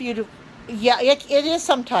hard for you to, yeah, it is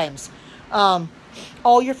sometimes.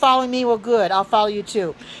 Oh, you're following me? Well, good. I'll follow you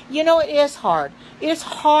too. You know, it is hard. It is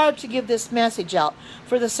hard to give this message out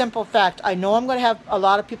for the simple fact, I know I'm going to have a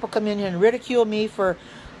lot of people come in here and ridicule me for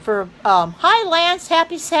hi, Lance,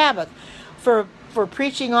 happy Sabbath, for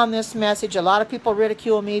preaching on this message. A lot of people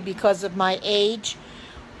ridicule me because of my age,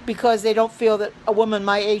 because they don't feel that a woman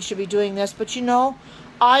my age should be doing this. But you know,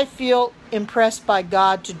 I feel impressed by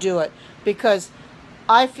God to do it, because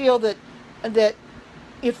I feel that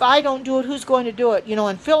if I don't do it, who's going to do it? You know,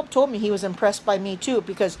 and Philip told me he was impressed by me too,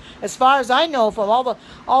 because as far as I know, from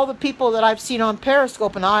all the people that I've seen on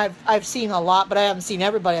Periscope, and I've seen a lot, but I haven't seen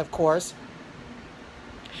everybody, of course,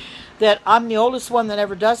 that I'm the oldest one that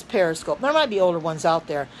ever does Periscope. There might be older ones out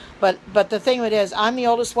there, but the thing of it is, I'm the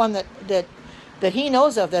oldest one that he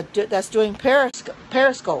knows of that's doing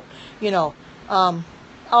Periscope. You know.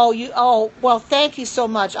 Well, thank you so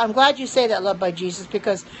much. I'm glad you say that, Love by Jesus,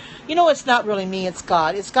 because you know it's not really me, it's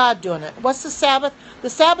God. It's God doing it. What's the Sabbath? The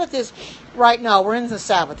Sabbath is, right now, we're in the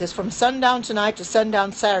Sabbath. It's from sundown tonight to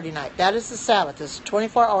sundown Saturday night. That is the Sabbath. It's a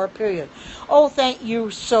 24-hour period. Oh, thank you.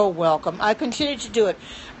 So welcome. I continue to do it.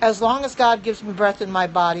 As long as God gives me breath in my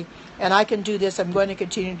body and I can do this, I'm going to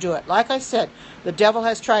continue to do it. Like I said, the devil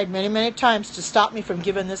has tried many, many times to stop me from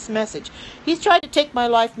giving this message. He's tried to take my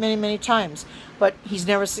life many, many times, but he's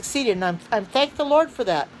never succeeded, and I'm thank the Lord for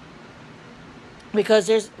that. Because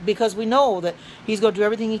we know that he's going to do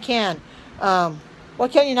everything he can.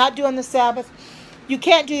 What can you not do on the Sabbath? You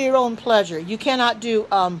can't do your own pleasure. You cannot do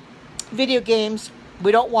video games.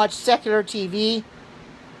 We don't watch secular TV.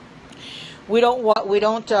 We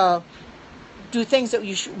don't do things that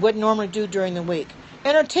you wouldn't normally do during the week.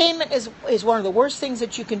 Entertainment is one of the worst things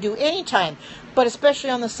that you can do anytime, but especially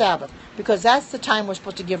on the Sabbath, because that's the time we're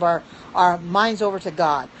supposed to give our minds over to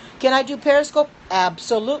God. Can I do Periscope?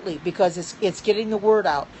 Absolutely, because it's getting the word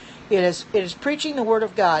out. It is preaching the word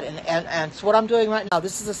of God, and it's what I'm doing right now.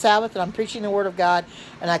 This is the Sabbath, and I'm preaching the word of God,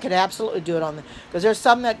 and I can absolutely do it because there's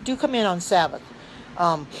some that do come in on Sabbath.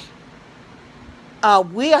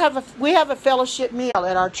 We have a fellowship meal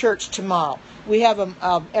at our church tomorrow. We have them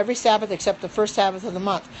every Sabbath except the first Sabbath of the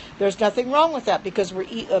month. There's nothing wrong with that, because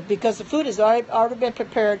because the food has already been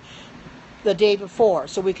prepared the day before,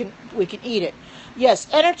 so we can eat it. Yes,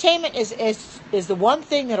 entertainment is the one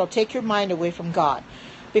thing that'll take your mind away from God,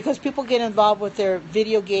 because people get involved with their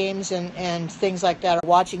video games and things like that, or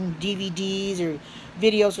watching DVDs or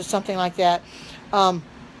videos or something like that, and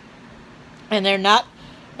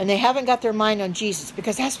they haven't got their mind on Jesus,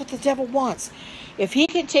 because that's what the devil wants. If he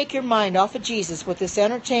can take your mind off of Jesus with this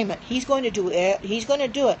entertainment, he's going to do it. He's going to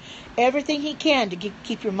do it. Everything he can to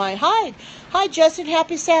keep your mind. Hi, Justin.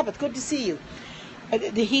 Happy Sabbath. Good to see you.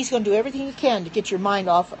 He's going to do everything he can to get your mind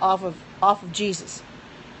off of Jesus,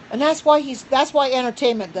 and that's why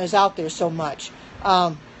entertainment is out there so much.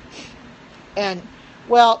 And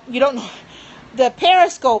well, you don't know the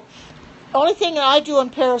Periscope. Only thing that I do on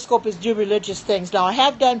Periscope is do religious things. Now, I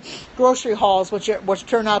have done grocery hauls, which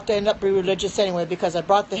turn out to end up being religious anyway, because I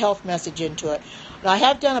brought the health message into it. Now, I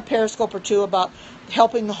have done a Periscope or two about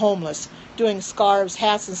helping the homeless, doing scarves,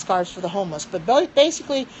 hats and scarves for the homeless. But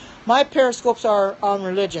basically, my Periscopes are on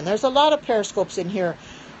religion. There's a lot of Periscopes in here.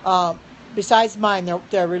 Besides mine,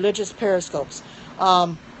 they're religious Periscopes.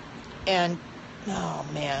 And, oh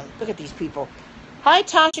man, look at these people. Hi,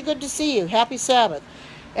 Tasha, good to see you. Happy Sabbath.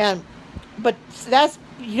 But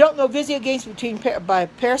you don't know video games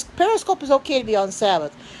Periscope is okay to be on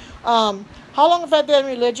Sabbath. How long have I been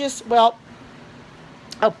religious? Well,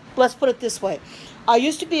 let's put it this way. I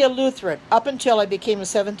used to be a Lutheran up until I became a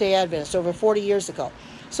Seventh-day Adventist over 40 years ago.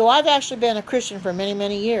 So I've actually been a Christian for many,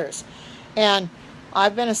 many years. And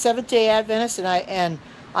I've been a Seventh-day Adventist, and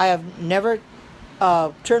I have never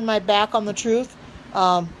turned my back on the truth.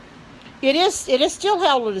 It is still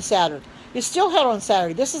held on Saturday. It's still held on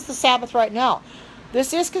Saturday. This is the Sabbath right now.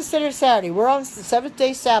 This is considered Saturday. We're on the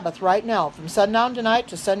seventh-day Sabbath right now. From sundown tonight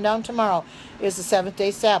to sundown tomorrow is the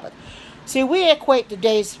seventh-day Sabbath. See, we equate the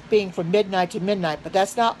days being from midnight to midnight, but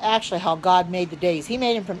that's not actually how God made the days. He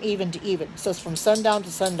made them from even to even. So it's from sundown to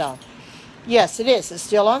sundown. Yes, it is. It's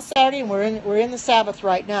still on Saturday, and we're in the Sabbath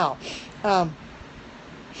right now.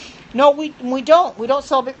 No, we don't. We don't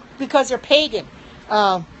celebrate because they're pagan.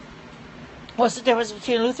 What's the difference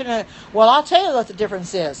between Lutheran and... Well, I'll tell you what the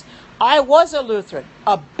difference is. I was a Lutheran.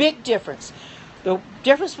 A big difference. The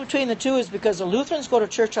difference between the two is because the Lutherans go to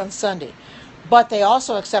church on Sunday, but they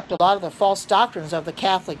also accept a lot of the false doctrines of the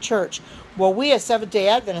Catholic Church. Well, we as Seventh-day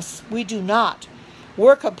Adventists, we do not.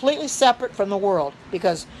 We're completely separate from the world,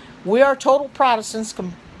 because we are total Protestants,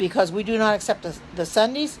 because we do not accept the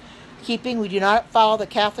Sundays keeping. We do not follow the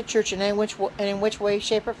Catholic Church in which way,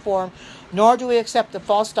 shape, or form, nor do we accept the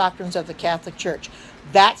false doctrines of the Catholic Church.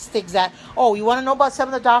 That's the exact... Oh, you want to know about some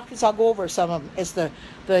of the doctrines? I'll go over some of them. It's the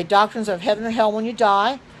doctrines of heaven or hell when you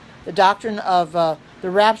die, the doctrine of the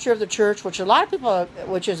rapture of the church, which a lot of people,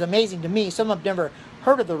 which is amazing to me. Some have never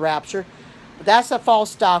heard of the rapture, but that's a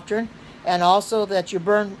false doctrine. And also that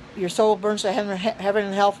your soul burns to heaven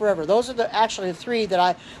and hell forever. Those are actually the three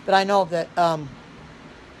that I know that...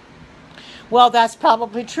 Well, that's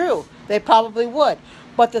probably true. They probably would.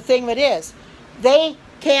 But the thing of it is,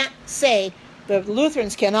 can't say, the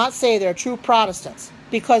Lutherans cannot say they're true Protestants,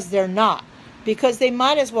 because they're not. Because they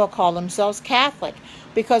might as well call themselves Catholic,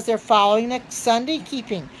 because they're following the Sunday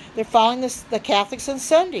keeping. They're following the Catholics on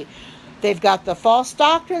Sunday. They've got the false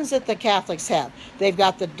doctrines that the Catholics have. They've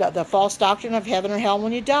got the false doctrine of heaven or hell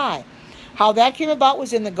when you die. How that came about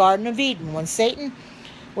was in the Garden of Eden, when Satan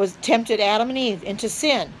was tempted Adam and Eve into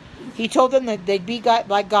sin. He told them that they'd be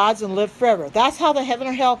like gods and live forever. That's how the heaven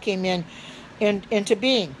or hell came into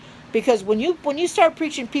being. Because when you start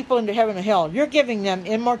preaching people into heaven or hell, you're giving them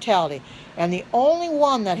immortality. And the only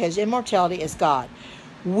one that has immortality is God.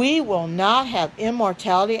 We will not have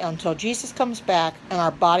immortality until Jesus comes back and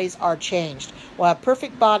our bodies are changed. We'll have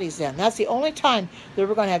perfect bodies then. That's the only time that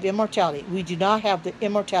we're going to have immortality. We do not have the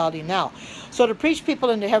immortality now. So to preach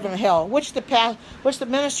people into heaven or hell, which the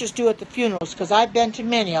ministers do at the funerals, because I've been to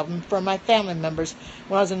many of them for my family members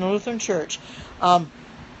when I was in the Lutheran church, and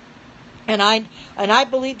I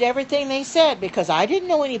believed everything they said, because I didn't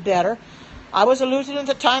know any better. I was a Lutheran at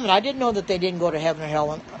the time, and I didn't know that they didn't go to heaven or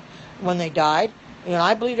hell when they died. You know,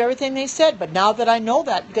 I believed everything they said. But now that I know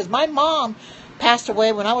that, because my mom passed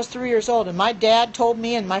away when I was 3 years old, and my dad told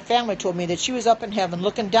me and my family told me that she was up in heaven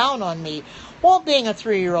looking down on me. Well, being a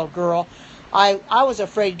 3-year-old girl, I was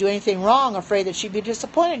afraid to do anything wrong, afraid that she'd be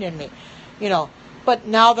disappointed in me, you know. But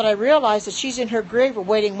now that I realize that she's in her grave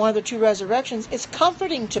awaiting one of the 2 resurrections, it's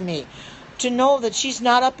comforting to me to know that she's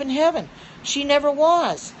not up in heaven. She never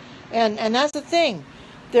was. And that's the thing.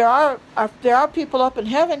 There are people up in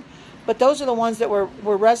heaven, but those are the ones that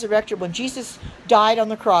were resurrected when Jesus died on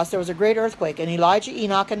the cross. There was a great earthquake, and Elijah,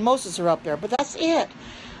 Enoch, and Moses are up there. But that's it.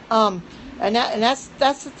 And that's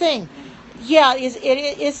the thing. Yeah,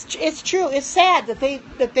 it's true. It's sad that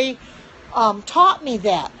they taught me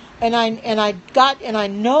that, and I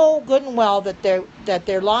know good and well that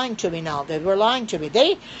they're lying to me now. They were lying to me.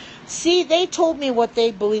 They told me what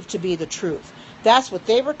they believed to be the truth. That's what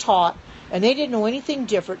they were taught, and they didn't know anything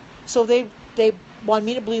different. So they wanted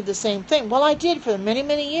me to believe the same thing. Well, I did for many,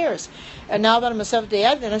 many years. And now that I'm a Seventh-day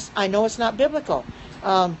Adventist, I know it's not biblical.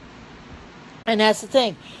 And that's the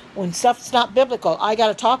thing. When stuff's not biblical, I got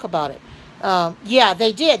to talk about it. Yeah,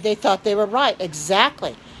 they did. They thought they were right.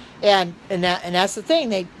 Exactly. And that's the thing.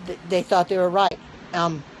 They thought they were right.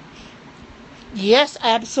 Yes,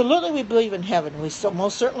 absolutely we believe in heaven. We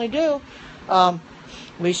most certainly do.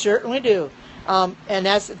 We certainly do. And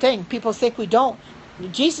that's the thing. People think we don't.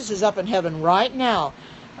 Jesus is up in heaven right now,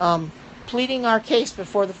 pleading our case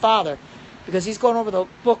before the Father, because he's going over the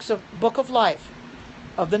book of life,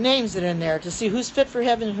 of the names that are in there, to see who's fit for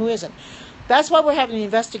heaven and who isn't. That's why we're having the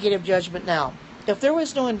investigative judgment now. If there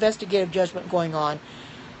was no investigative judgment going on,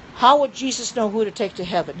 how would Jesus know who to take to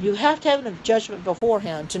heaven? You have to have a judgment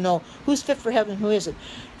beforehand to know who's fit for heaven and who isn't.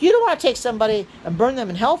 You don't want to take somebody and burn them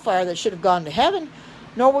in hellfire that should have gone to heaven,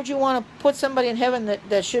 nor would you want to put somebody in heaven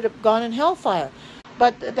that should have gone in hellfire.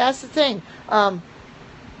 But that's the thing. But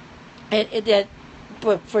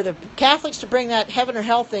for the Catholics to bring that heaven or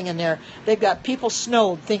hell thing in there, they've got people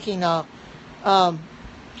snowed thinking, well,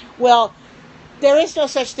 there is no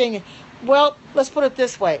such thing. Well, let's put it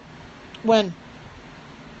this way. When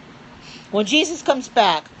Jesus comes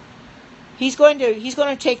back, he's going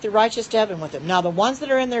to take the righteous to heaven with him. Now, the ones that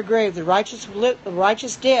are in their grave, the righteous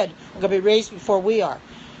dead, are going to be raised before we are.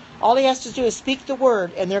 All he has to do is speak the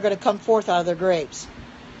word, and they're going to come forth out of their graves.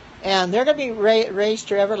 And they're going to be raised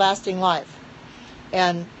to everlasting life.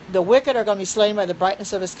 And the wicked are going to be slain by the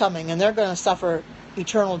brightness of his coming, and they're going to suffer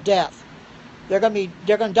eternal death. They're going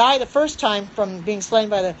to die the first time from being slain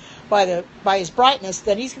by his brightness.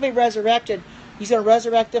 Then he's going to be resurrected. He's going to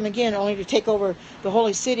resurrect them again, only to take over the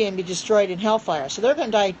holy city and be destroyed in hellfire. So they're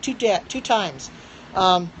going to die two times.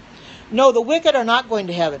 No, the wicked are not going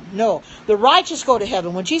to heaven. No, the righteous go to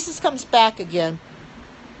heaven. When Jesus comes back again,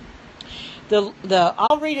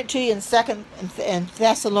 I'll read it to you in 2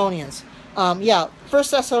 Thessalonians. 1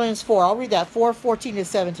 Thessalonians 4. I'll read that, 4:14 to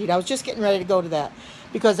 17. I was just getting ready to go to that,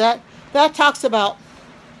 because that talks about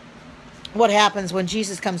what happens when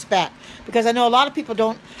Jesus comes back. Because I know a lot of people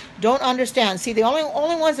don't understand. See, the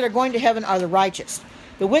only ones that are going to heaven are the righteous.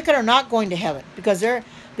 The wicked are not going to heaven, because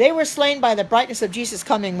they were slain by the brightness of Jesus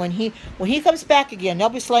coming. When he comes back again, they'll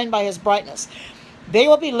be slain by his brightness. They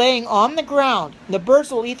will be laying on the ground. The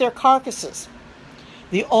birds will eat their carcasses.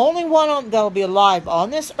 The only one that will be alive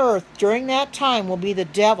on this earth during that time will be the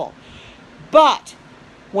devil. But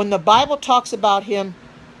when the Bible talks about him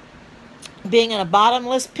being in a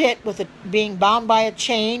bottomless pit being bound by a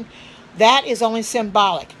chain, that is only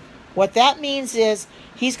symbolic. What that means is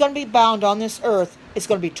he's going to be bound on this earth. It's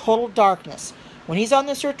going to be total darkness. When he's on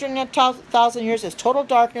this earth during that 1,000 years, it's total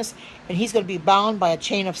darkness, and he's going to be bound by a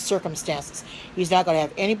chain of circumstances. He's not going to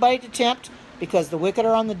have anybody to tempt, because the wicked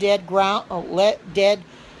are on the dead ground, dead,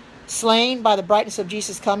 slain by the brightness of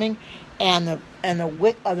Jesus coming, and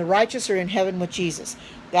the righteous are in heaven with Jesus.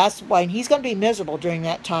 That's why he's going to be miserable during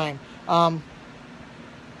that time.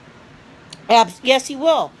 Yes, he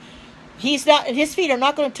will. He's not. His feet are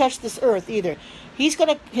not going to touch this earth either. His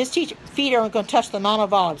feet are going to touch the Mount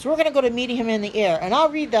of Olives. We're going to go to meeting him in the air, and I'll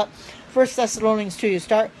read that 1 Thessalonians to you.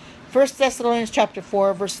 Start 1 Thessalonians chapter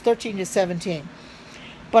 4, verse 13 to 17.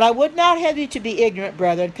 But I would not have you to be ignorant,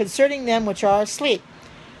 brethren, concerning them which are asleep,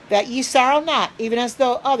 that ye sorrow not, even as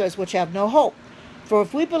though others which have no hope. For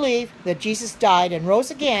if we believe that Jesus died and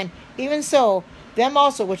rose again, even so, them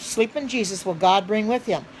also which sleep in Jesus will God bring with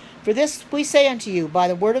him. For this we say unto you by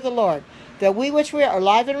the word of the Lord, that we which are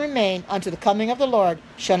alive and remain unto the coming of the Lord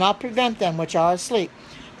shall not prevent them which are asleep.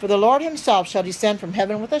 For the Lord himself shall descend from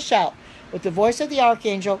heaven with a shout, with the voice of the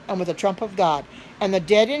archangel, and with the trump of God, and the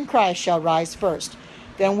dead in Christ shall rise first.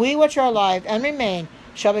 Then we which are alive and remain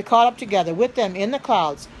shall be caught up together with them in the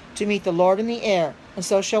clouds to meet the Lord in the air, and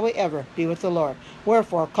so shall we ever be with the Lord.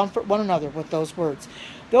 Wherefore comfort one another with those words.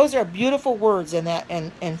 Those are beautiful words in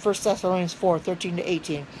 1 Thessalonians 4, 13 to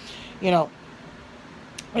 18. You know,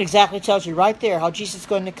 it exactly tells you right there how Jesus is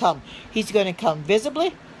going to come. He's going to come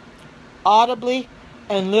visibly, audibly,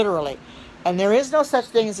 and literally. And there is no such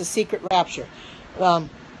thing as a secret rapture.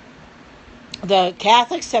 The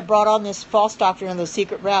Catholics have brought on this false doctrine of the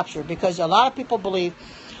secret rapture because a lot of people believe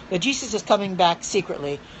that Jesus is coming back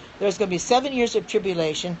secretly. There's going to be 7 years of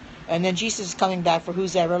tribulation, and then Jesus is coming back for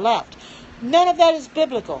who's ever left. None of that is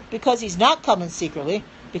biblical, because he's not coming secretly,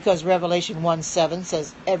 because Revelation 1:7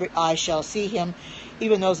 says, every eye shall see him,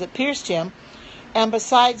 even those that pierced him. And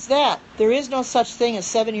besides that, there is no such thing as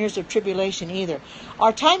 7 years of tribulation either.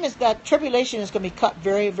 Our time is that tribulation is going to be cut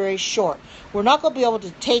very, very short. We're not going to be able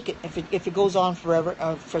to take it if it goes on forever,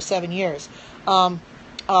 for 7 years.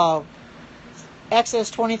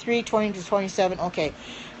 Exodus 23, 20 to 27, okay.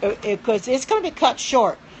 Because it's going to be cut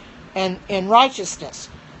short and in righteousness.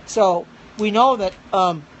 So we know that,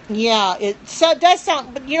 it does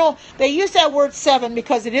sound, but they use that word 7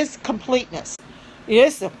 because it is completeness. It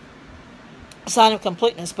is the sign of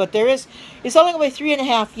completeness, but it's only going to be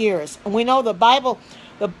 3.5 years. And we know the Bible,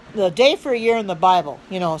 the day for a year in the Bible,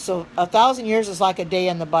 so 1,000 years is like a day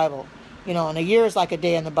in the Bible, and a year is like a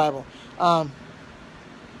day in the Bible.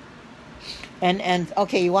 And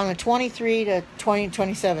okay, you want a 23 to 20,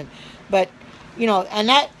 27, but and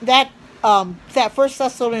that 1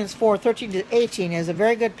 Thessalonians 4, 13 to 18 is a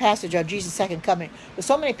very good passage on Jesus' second coming. But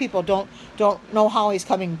so many people don't know how he's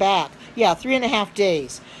coming back. Yeah, 3.5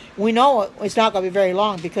 days. We know it's not going to be very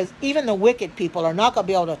long, because even the wicked people are not going to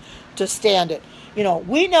be able to stand it.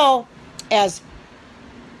 We know as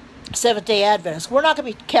Seventh-day Adventists, we're not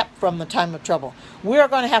going to be kept from the time of trouble. We're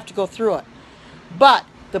going to have to go through it. But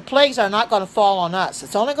the plagues are not going to fall on us.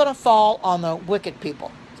 It's only going to fall on the wicked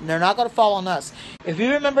people. They're not going to fall on us. If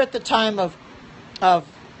you remember at the time of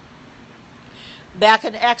back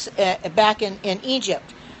in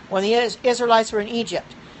Egypt, when the Israelites were in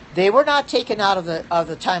Egypt, they were not taken out of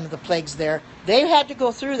the time of the plagues there. They had to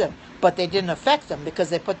go through them, but they didn't affect them because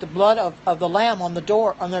they put the blood of the lamb on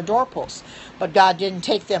their doorposts. But God didn't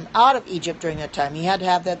take them out of Egypt during that time. He had to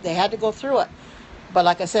have that. They had to go through it. But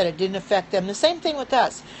like I said, it didn't affect them. The same thing with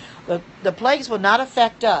us. The plagues will not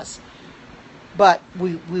affect us, but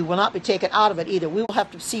we will not be taken out of it either. We will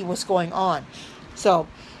have to see what's going on. So,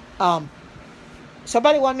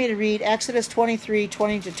 somebody want me to read Exodus 23,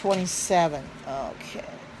 20 to 27. Okay.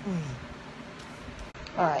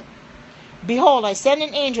 All right. Behold, I send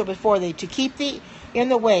an angel before thee to keep thee in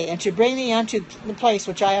the way, and to bring thee unto the place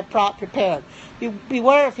which I have prepared.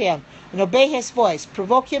 Beware of him, and obey his voice.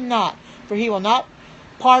 Provoke him not, for he will not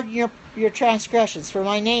pardon your transgressions, for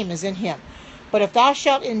my name is in him. But if thou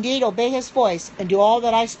shalt indeed obey his voice, and do all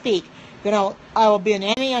that I speak, then I will be an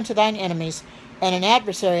enemy unto thine enemies, and an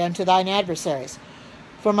adversary unto thine adversaries.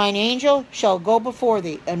 For mine angel shall go before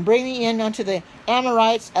thee, and bring thee in unto the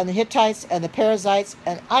Amorites, and the Hittites, and the Perizzites,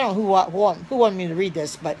 and I don't know who wanted me to read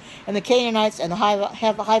this, and the Canaanites, and the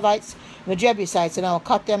Hivites, and the Jebusites, and I will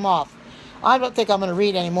cut them off. I don't think I'm going to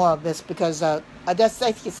read any more of this, because I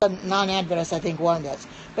think it's some non-Adventist, I think, one does.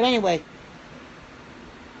 But anyway,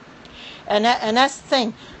 and that's the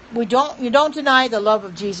thing. You don't deny the love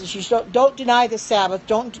of Jesus. You don't deny the Sabbath.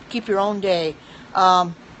 Don't keep your own day.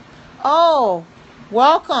 Oh,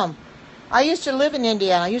 welcome. I used to live in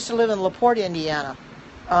Indiana. I used to live in LaPorte, Indiana.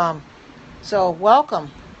 So welcome.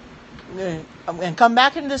 and come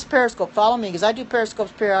back into this Periscope. Follow me, because I do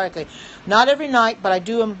Periscopes periodically. Not every night, but I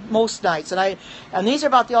do them most nights. And these are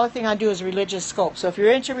about the only thing I do is religious scope. So if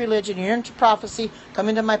you're into religion, you're into prophecy, come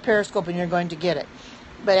into my Periscope and you're going to get it.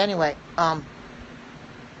 But anyway,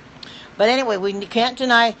 we can't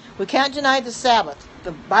deny the Sabbath.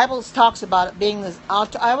 The Bible talks about it being this.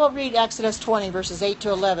 I will read Exodus 20 verses 8 to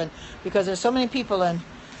 11 because there's so many people in.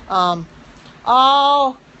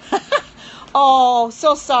 Oh,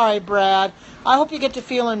 so sorry, Brad. I hope you get to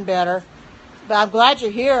feeling better. But I'm glad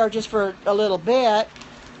you're here just for a little bit,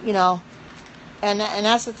 you know. And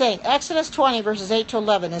that's the thing. Exodus 20 verses 8 to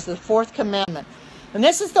 11 is the fourth commandment. And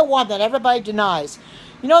this is the one that everybody denies.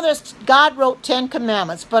 You know, God wrote 10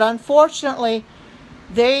 commandments, but unfortunately,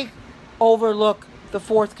 they overlook the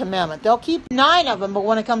fourth commandment. They'll keep 9 of them, but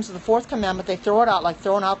when it comes to the fourth commandment, they throw it out like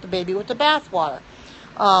throwing out the baby with the bathwater.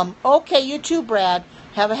 Okay, you too, Brad.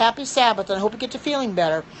 Have a happy Sabbath, and I hope you get to feeling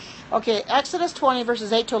better. Okay, Exodus 20,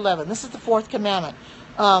 verses 8 to 11. This is the fourth commandment.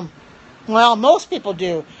 Well, most people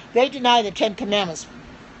do. They deny the 10 commandments.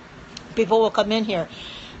 People will come in here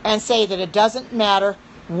and say that it doesn't matter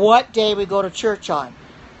what day we go to church on.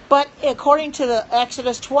 But according to the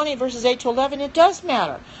Exodus 20, verses 8 to 11, it does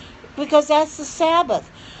matter. Because that's the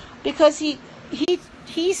Sabbath. Because he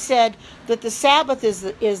said that the Sabbath is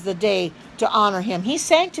the day to honor him. He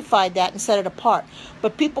sanctified that and set it apart.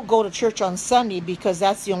 But people go to church on Sunday because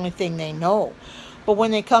that's the only thing they know. But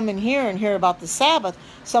when they come in here and hear about the Sabbath,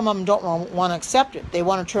 some of them don't want to accept it. They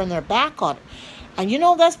want to turn their back on it. And you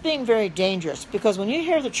know, that's being very dangerous, because when you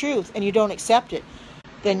hear the truth and you don't accept it,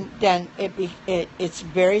 then it's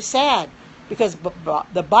very sad. Because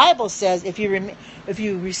the Bible says if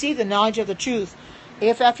you receive the knowledge of the truth,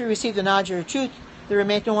 if after you receive the knowledge of the truth, there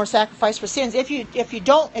remaineth no more sacrifice for sins. If you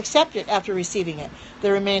don't accept it after receiving it,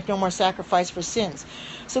 there remaineth no more sacrifice for sins.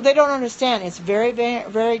 So they don't understand. It's very, very,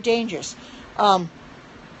 very dangerous.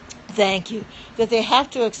 Thank you. That they have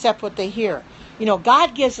to accept what they hear. You know,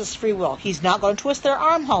 God gives us free will. He's not going to twist their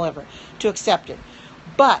arm, however, to accept it.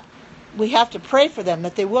 But we have to pray for them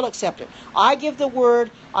that they will accept it. I give the word.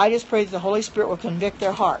 I just pray that the Holy Spirit will convict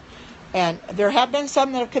their heart. And there have been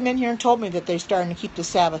some that have come in here and told me that they're starting to keep the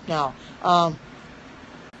Sabbath now.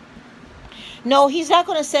 No, he's not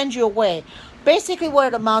going to send you away. Basically what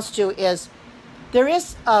it amounts to is there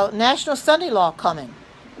is a National Sunday Law coming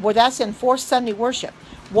where that's enforced Sunday worship.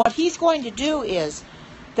 What he's going to do is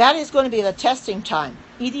that is going to be the testing time.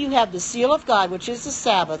 Either you have the seal of God, which is the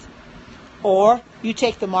Sabbath, or you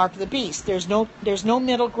take the mark of the beast. There's no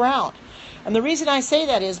middle ground. And the reason I say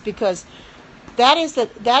that is because that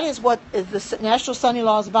is what the National Sunday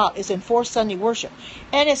Law is about, is enforced Sunday worship.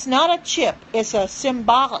 And it's not a chip, it's a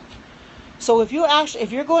symbolic. So if you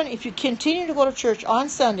continue to go to church on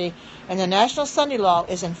Sunday and the National Sunday Law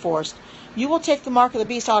is enforced, you will take the mark of the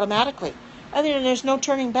beast automatically. And then there's no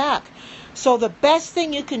turning back. So the best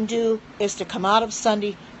thing you can do is to come out of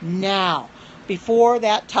Sunday now, before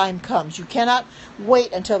that time comes. You cannot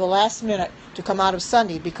wait until the last minute to come out of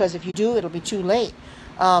Sunday, because if you do, it'll be too late.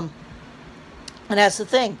 And that's the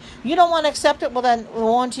thing. You don't want to accept it, well then,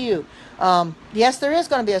 woe unto you. Yes, there is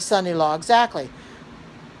going to be a Sunday law, exactly.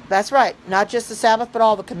 That's right. Not just the Sabbath, but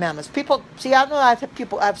all the commandments. People, see, I know I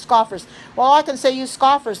have scoffers. Well, all I can say, you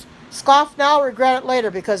scoffers, scoff now, regret it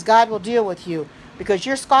later, because God will deal with you. Because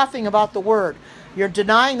you're scoffing about the Word. You're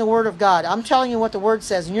denying the Word of God. I'm telling you what the Word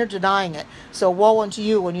says, and you're denying it. So woe unto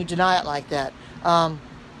you when you deny it like that.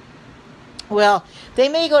 Well, they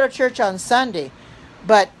may go to church on Sunday,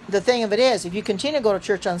 but the thing of it is, if you continue to go to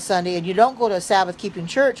church on Sunday and you don't go to a Sabbath-keeping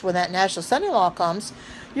church when that National Sunday Law comes,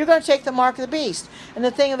 you're going to take the mark of the beast. And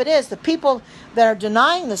the thing of it is, the people that are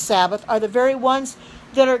denying the Sabbath are the very ones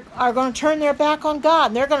that are going to turn their back on God.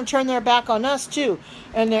 And they're going to turn their back on us too.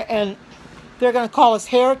 And they're going to call us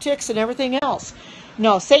heretics and everything else.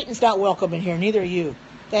 No, Satan's not welcome in here. Neither are you.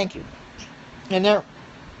 Thank you. And they're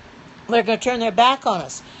going to turn their back on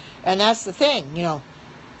us. And that's the thing, you know.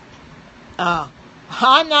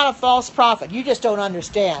 I'm not a false prophet. You just don't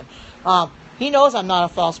understand. He knows I'm not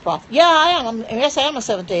a false prophet. Yeah, I am. Yes, I am a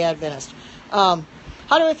Seventh-day Adventist. How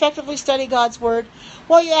to effectively study God's Word?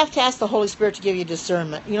 Well, you have to ask the Holy Spirit to give you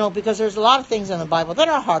discernment, you know, because there's a lot of things in the Bible that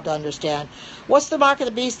are hard to understand. What's the mark of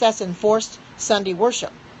the beast? That's enforced Sunday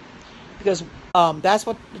worship. Because that's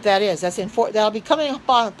what that is. That'll be coming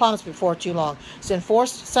upon us before too long. It's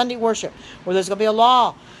enforced Sunday worship, where there's going to be a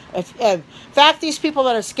law. In fact, these people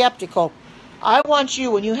that are skeptical, I want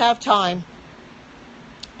you, when you have time,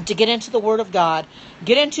 to get into the Word of God.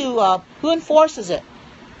 Get into who enforces it.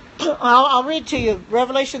 I'll read to you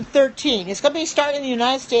Revelation 13. It's going to be starting in the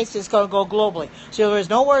United States. It's going to go globally. So there's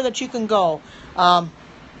nowhere that you can go.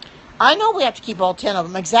 I know we have to keep all 10 of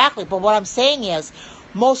them, exactly. But what I'm saying is,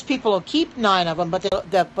 most people will keep 9 of them,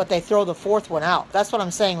 but they throw the 4th one out. That's what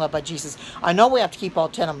I'm saying, led by Jesus. I know we have to keep all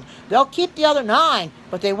 10 of them. They'll keep the other 9,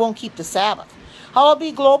 but they won't keep the Sabbath. How will it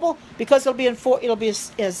be global? Because it'll be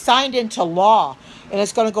signed into law, and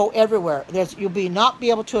it's going to go everywhere. You'll not be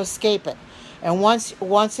able to escape it. And once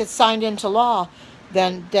it's signed into law,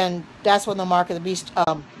 then that's when the mark of the beast.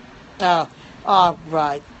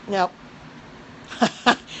 Right. Now,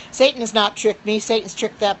 Satan has not tricked me. Satan's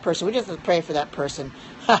tricked that person. We just have to pray for that person.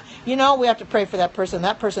 We have to pray for that person.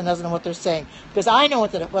 That person doesn't know what they're saying, because I know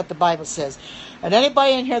what the Bible says. And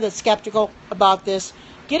anybody in here that's skeptical about this,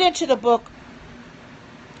 get into the book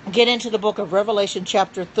of Revelation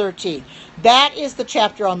chapter 13. That is the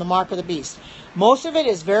chapter on the mark of the beast. Most of it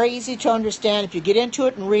is very easy to understand. If you get into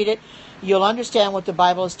it and read it, you'll understand what the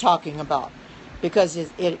Bible is talking about. Because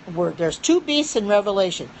there's 2 beasts in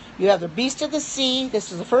Revelation. You have the beast of the sea.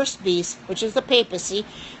 This is the first beast, which is the papacy.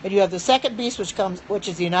 And you have the second beast, which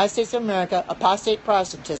is the United States of America, apostate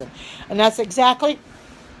Protestantism. And that's exactly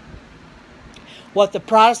what the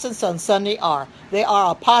Protestants on Sunday are. They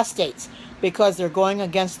are apostates because they're going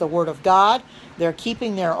against the Word of God. They're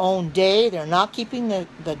keeping their own day. They're not keeping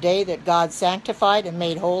the day that God sanctified and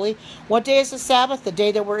made holy. What day is the Sabbath? The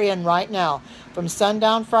day that we're in right now. From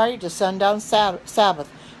sundown Friday to sundown Sabbath,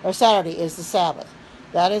 or Saturday is the Sabbath.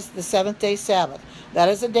 That is the 7th-day Sabbath. That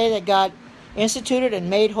is the day that God instituted and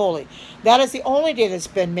made holy. That is the only day that's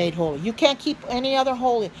been made holy. You can't keep any other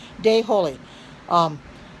day holy.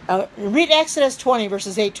 Read Exodus 20,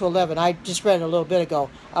 verses 8 to 11. I just read it a little bit ago.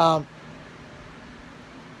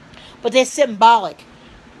 But they're symbolic.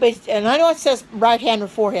 And I know it says right hand or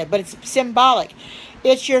forehead, but it's symbolic.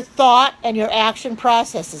 It's your thought and your action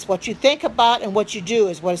processes. What you think about and what you do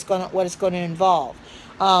is what it's going to involve.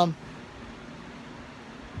 Well,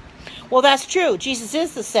 that's true. Jesus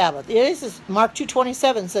is the Sabbath. It is. Mark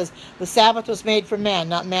 2:27 says the Sabbath was made for man,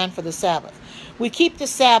 not man for the Sabbath. We keep the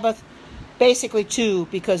Sabbath basically too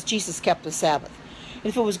because Jesus kept the Sabbath. And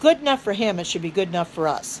if it was good enough for him, it should be good enough for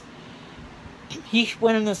us. He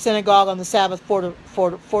went in the synagogue on the Sabbath for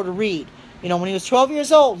to read. When he was 12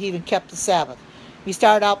 years old, he even kept the Sabbath. He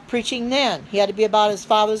started out preaching then. He had to be about his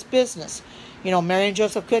father's business. Mary and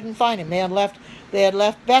Joseph couldn't find him. They had left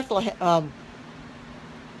Bethlehem.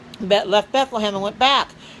 Left Bethlehem and went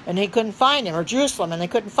back, and they couldn't find him, or Jerusalem, and they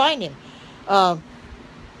couldn't find him.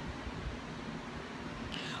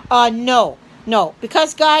 No,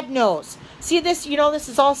 because God knows. See this? This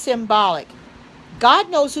is all symbolic.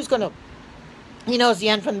 God knows who's going to. He knows the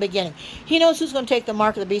end from the beginning. He knows who's going to take the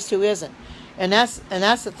mark of the beast, who isn't, and that's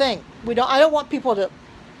the thing. I don't want people to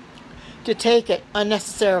take it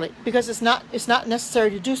unnecessarily, because it's not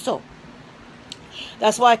necessary to do so.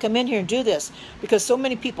 That's why I come in here and do this, because so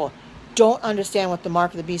many people don't understand what the mark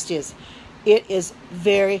of the beast is. It is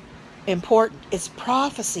very important. It's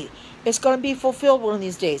prophecy. It's going to be fulfilled one of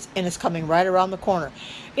these days, and it's coming right around the corner.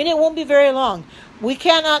 And it won't be very long. We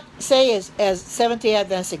cannot say as Seventh-day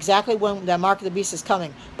Adventists exactly when the mark of the beast is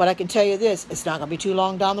coming, but I can tell you this, it's not going to be too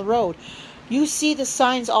long down the road. You see the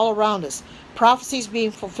signs all around us. Prophecies being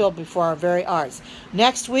fulfilled before our very eyes.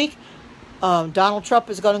 Next week, Donald Trump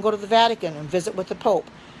is going to go to the Vatican and visit with the Pope.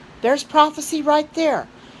 There's prophecy right there.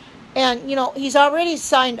 And, he's already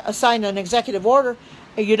signed an executive order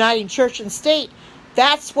uniting church and state.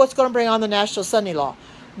 That's what's going to bring on the National Sunday Law.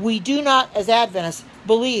 We do not, as Adventists,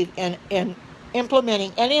 believe in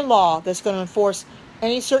implementing any law that's going to enforce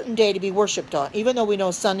any certain day to be worshipped on. Even though we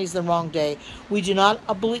know Sunday's the wrong day, we do not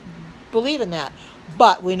believe in that.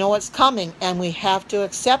 But we know it's coming, and we have to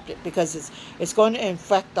accept it, because it's going to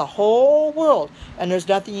infect the whole world, and there's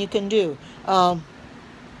nothing you can do.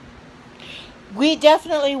 We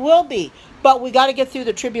definitely will be, but we got to get through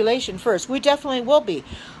the tribulation first. We definitely will be.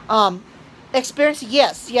 Experience,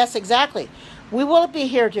 yes, exactly. We will be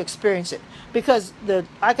here to experience it, because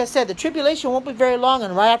like I said, the tribulation won't be very long,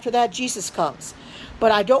 and right after that, Jesus comes.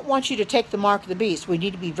 But I don't want you to take the mark of the beast. We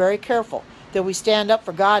need to be very careful that we stand up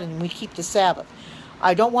for God and we keep the Sabbath.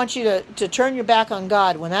 I don't want you to turn your back on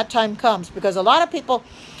God when that time comes, because a lot of people,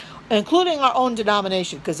 including our own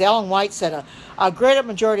denomination, because Ellen White said a greater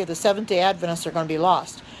majority of the Seventh-day Adventists are going to be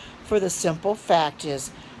lost. For the simple fact is,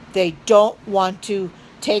 they don't want to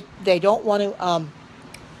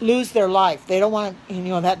lose their life. They don't want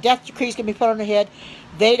to, that death decree is going to be put on their head.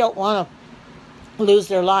 They don't want to lose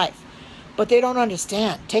their life. But they don't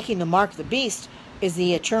understand. Taking the mark of the beast is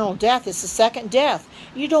the eternal death. It's the second death.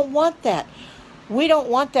 You don't want that. We don't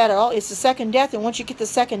want that at all. It's the second death, and once you get the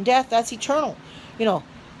second death, that's eternal.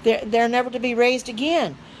 They're never to be raised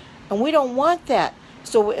again, and we don't want that.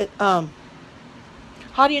 So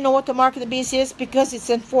How do you know what the mark of the beast is? Because it's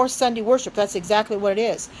enforced Sunday worship. That's exactly what it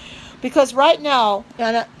is. Because right now,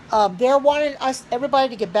 and they're wanting everybody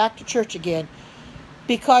to get back to church again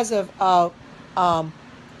because of,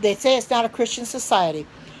 they say it's not a Christian society,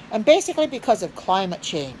 and basically because of climate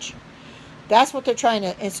change. That's what they're trying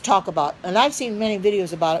to talk about. And I've seen many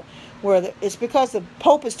videos about it where it's because the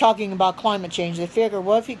Pope is talking about climate change. They figure,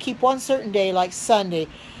 well, if you keep one certain day like Sunday,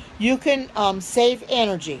 you can save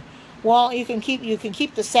energy. Well, you can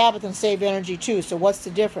keep the Sabbath and save energy too. So what's the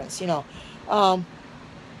difference, you know?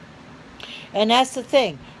 And that's the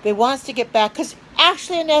thing. They want us to get back, because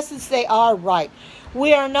actually, in essence, they are right.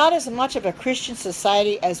 We are not as much of a Christian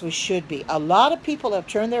society as we should be. A lot of people have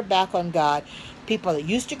turned their back on God. People that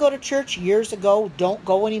used to go to church years ago don't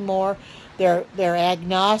go anymore. They're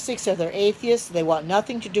agnostics or they're atheists. They want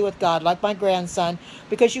nothing to do with God, like my grandson,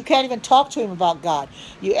 because you can't even talk to him about God.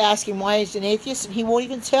 You ask him why he's an atheist, and he won't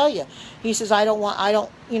even tell you. He says, I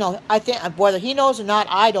think, whether he knows or not,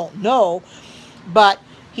 I don't know, but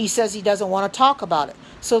he says he doesn't want to talk about it.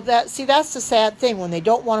 So that's the sad thing, when they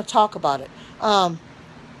don't want to talk about it.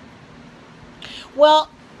 Well,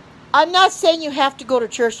 I'm not saying you have to go to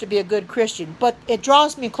church to be a good Christian, but it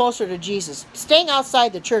draws me closer to Jesus. Staying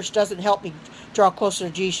outside the church doesn't help me draw closer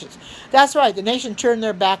to Jesus. That's right. The nation turned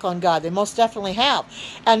their back on God. They most definitely have.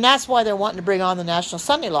 And that's why they're wanting to bring on the National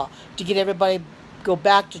Sunday Law, to get everybody go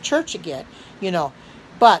back to church again, you know.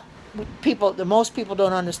 But most people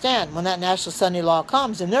don't understand, when that National Sunday Law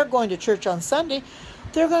comes and they're going to church on Sunday,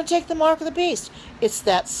 they're going to take the mark of the beast. It's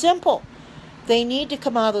that simple. They need to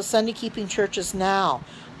come out of those Sunday keeping churches now,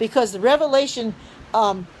 because the Revelation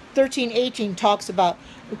 13:18 talks about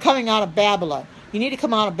coming out of Babylon. You need to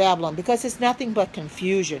come out of Babylon, because it's nothing but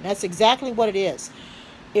confusion. That's exactly what it is.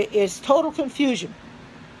 It is total confusion.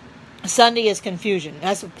 Sunday is confusion.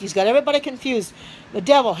 He's got everybody confused. The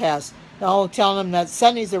devil has. Telling them that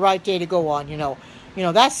Sunday's the right day to go on. You know,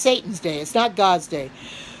 that's Satan's day. It's not God's day.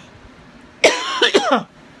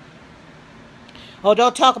 Oh,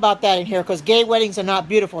 don't talk about that in here, because gay weddings are not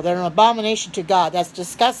beautiful. They're an abomination to God. That's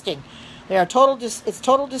disgusting. It's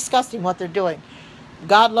total disgusting what they're doing.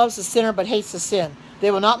 God loves the sinner but hates the sin.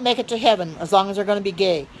 They will not make it to heaven as long as they're going to be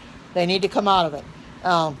gay. They need to come out of it.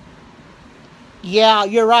 Yeah,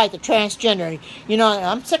 you're right, the transgender. You know,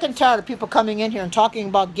 I'm sick and tired of people coming in here and talking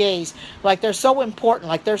about gays like they're so important,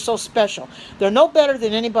 like they're so special. They're no better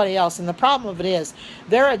than anybody else, and the problem of it is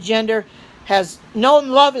their agenda has known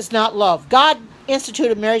love is not love. God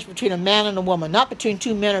instituted marriage between a man and a woman, not between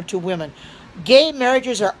two men or two women. Gay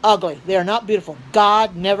marriages are ugly. They are not beautiful.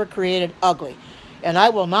 God never created ugly. And I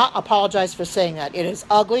will not apologize for saying that. It is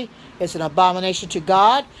ugly. It's an abomination to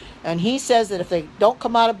God. And he says that if they don't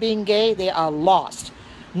come out of being gay, they are lost.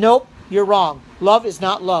 Nope, you're wrong. Love is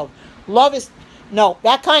not love. No,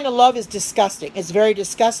 that kind of love is disgusting. It's very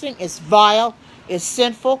disgusting. It's vile. It's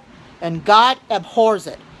sinful. And God abhors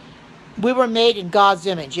it. We were made in God's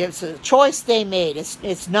image. It's a choice they made.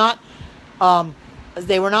 It's not,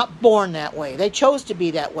 they were not born that way. They chose to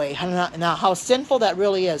be that way. Now, how sinful that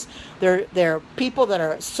really is. They're people that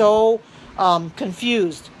are so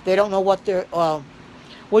confused. They don't know what they're. Well,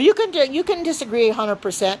 you can disagree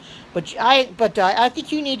 100%, but I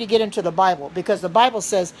think you need to get into the Bible, because the Bible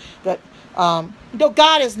says that no,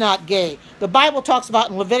 God is not gay. The Bible talks about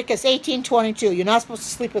in Leviticus 18:22, you're not supposed to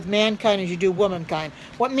sleep with mankind as you do womankind.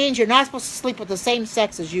 What means you're not supposed to sleep with the same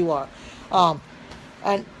sex as you are.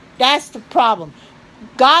 And that's the problem.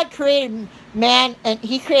 God created man, and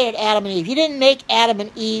he created Adam and Eve. He didn't make Adam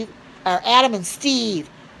and Eve, or Adam and Steve,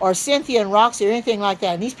 or Cynthia and Roxy, or anything like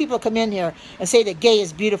that. And these people come in here and say that gay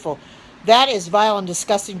is beautiful. That is vile and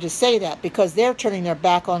disgusting to say that, because they're turning their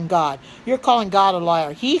back on God. You're calling God a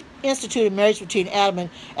liar. He instituted marriage between Adam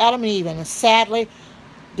and Eve, and sadly,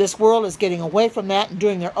 this world is getting away from that and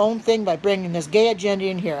doing their own thing by bringing this gay agenda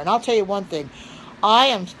in here. And I'll tell you one thing. I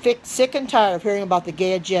am sick and tired of hearing about the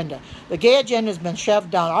gay agenda. The gay agenda has been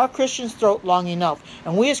shoved down our Christians' throat long enough,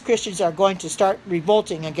 and we as Christians are going to start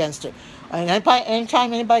revolting against it. And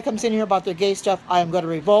anytime anybody comes in here about their gay stuff, I am going to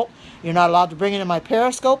revolt. You're not allowed to bring it in my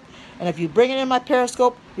Periscope. And if you bring it in my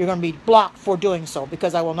Periscope, you're going to be blocked for doing so,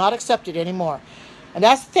 because I will not accept it anymore. And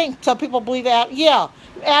that's the thing. Some people believe that, yeah,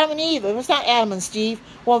 Adam and Eve. It's not Adam and Steve.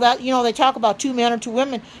 Well, they talk about two men or two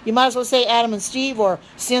women. You might as well say Adam and Steve, or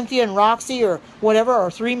Cynthia and Roxy, or whatever, or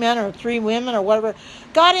three men or three women, or whatever.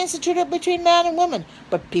 God instituted between man and woman.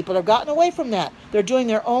 But people have gotten away from that. They're doing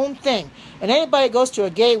their own thing. And anybody goes to a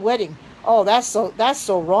gay wedding, oh, that's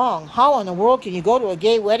so wrong. How in the world can you go to a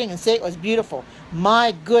gay wedding and say it was beautiful?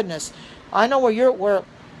 My goodness. I know where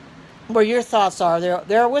your thoughts are.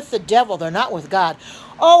 They're with the devil. They're not with God.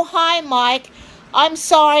 Oh, hi, Mike. I'm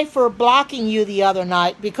sorry for blocking you the other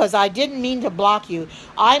night because I didn't mean to block you.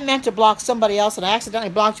 I meant to block somebody else and I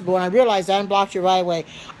accidentally blocked you, but when I realized I unblocked you right away,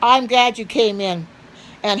 I'm glad you came in.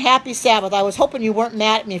 And happy Sabbath. I was hoping you weren't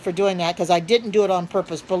mad at me for doing that because I didn't do it on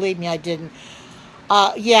purpose. Believe me, I didn't.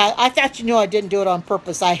 Yeah, I thought you knew I didn't do it on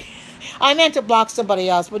purpose. I meant to block somebody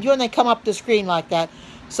else, but when they come up the screen like that.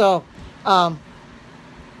 So,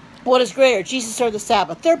 what is greater, Jesus or the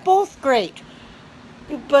Sabbath? They're both great.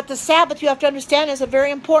 But the Sabbath, you have to understand, is a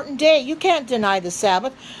very important day. You can't deny the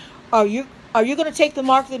Sabbath. Are you going to take the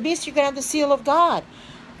mark of the beast? You're going to have the seal of God.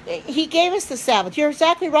 He gave us the Sabbath. You're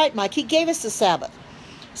exactly right, Mike. He gave us the Sabbath.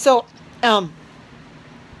 So,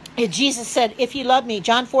 Jesus said, if you love me,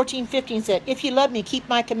 John 14:15 said, if you love me, keep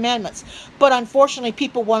my commandments. But unfortunately,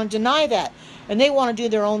 people want to deny that. And they want to do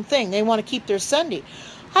their own thing. They want to keep their Sunday.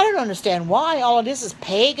 I don't understand why. All of this is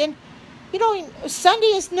pagan. You know, Sunday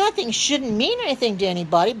is nothing. Shouldn't mean anything to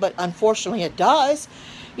anybody, but unfortunately it does.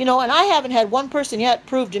 You know, and I haven't had one person yet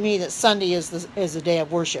prove to me that Sunday is the day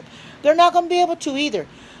of worship. They're not going to be able to either.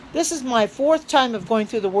 This is my 4th time of going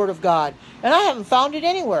through the Word of God, and I haven't found it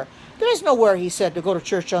anywhere. There's nowhere he said to go to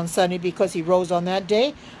church on Sunday because he rose on that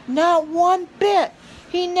day. Not one bit.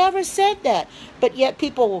 He never said that. But yet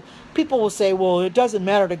people will say, well, it doesn't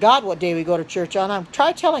matter to God what day we go to church on.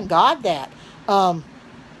 Try telling God that. And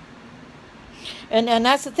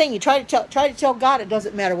that's the thing. You try to tell God it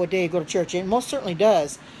doesn't matter what day you go to church. It most certainly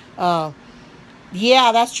does.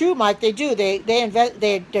 Yeah, that's true, Mike. They do.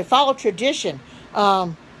 They follow tradition.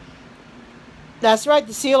 That's right,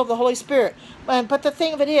 the seal of the Holy Spirit. But the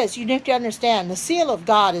thing of it is, you need to understand, the seal of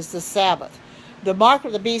God is the Sabbath. The mark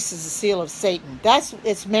of the beast is the seal of Satan.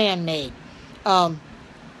 It's man-made.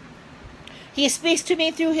 He speaks to me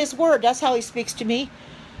through his word. That's how he speaks to me.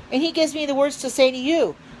 And he gives me the words to say to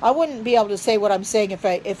you. I wouldn't be able to say what I'm saying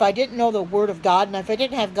if I didn't know the word of God, and if I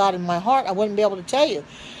didn't have God in my heart, I wouldn't be able to tell you.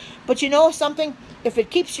 But you know something? If it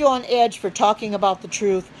keeps you on edge for talking about the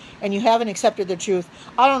truth and you haven't accepted the truth,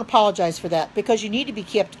 I don't apologize for that, because you need to be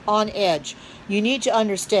kept on edge. You need to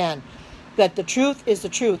understand that the truth is the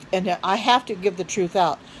truth, and that I have to give the truth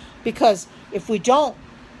out. Because if we don't,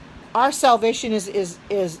 our salvation is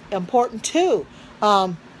important too.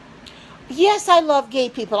 Yes, I love gay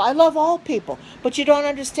people. I love all people. But you don't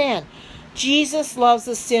understand. Jesus loves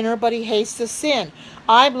the sinner, but he hates the sin.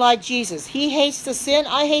 I'm like Jesus. He hates the sin.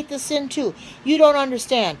 I hate the sin too. You don't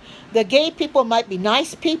understand. The gay people might be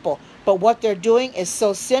nice people, but what they're doing is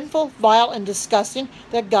so sinful, vile, and disgusting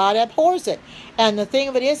that God abhors it. And the thing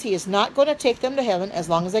of it is, he is not going to take them to heaven as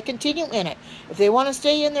long as they continue in it. If they want to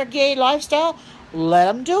stay in their gay lifestyle, let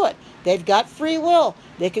them do it. They've got free will.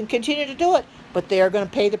 They can continue to do it, but they are going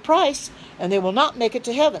to pay the price, and they will not make it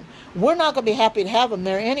to heaven. We're not going to be happy to have them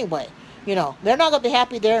there anyway. You know, they're not going to be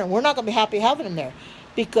happy there, and we're not going to be happy having them there,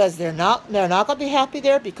 because they're not going to be happy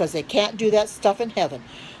there because they can't do that stuff in heaven.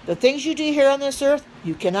 The things you do here on this earth,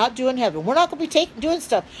 you cannot do in heaven. We're not going to be doing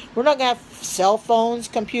stuff. We're not going to have cell phones,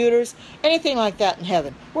 computers, anything like that in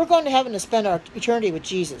heaven. We're going to heaven to spend our eternity with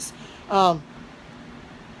Jesus.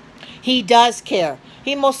 He does care.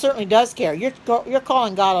 He most certainly does care. You're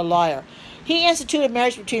calling God a liar. He instituted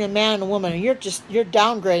marriage between a man and a woman, and you're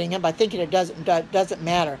downgrading him by thinking it doesn't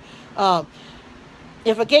matter.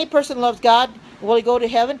 If a gay person loves God, will he go to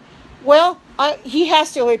heaven? Well, he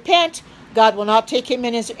has to repent. God will not take him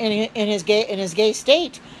in his gay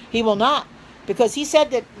state. He will not, because he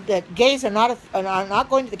said that gays are not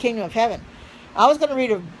going to the kingdom of heaven. I was going to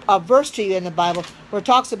read a verse to you in the Bible where it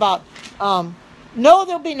talks about no,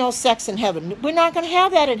 there'll be no sex in heaven. We're not going to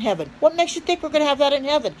have that in heaven. What makes you think we're going to have that in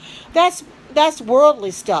heaven? That's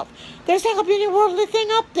worldly stuff. There's not going to be any worldly thing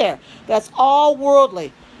up there. That's all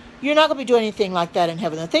worldly. You're not going to be doing anything like that in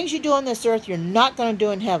heaven. The things you do on this earth, you're not going to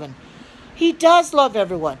do in heaven. He does love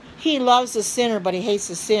everyone. He loves the sinner, but he hates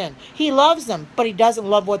the sin. He loves them, but he doesn't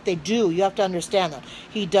love what they do. You have to understand that.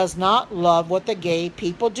 He does not love what the gay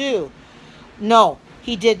people do. No,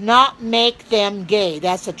 he did not make them gay.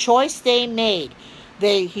 That's a choice they made.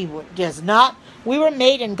 He does not. We were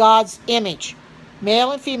made in God's image.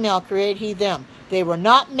 Male and female created he them. They were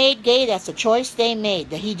not made gay. That's a choice they made.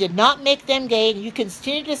 That he did not make them gay. You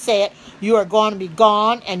continue to say it. You are going to be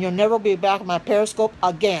gone, and you'll never be back in my periscope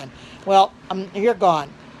again. Well, you're gone.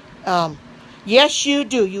 Yes, you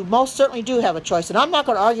do. You most certainly do have a choice, and I'm not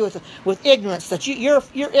going to argue with ignorance. That you're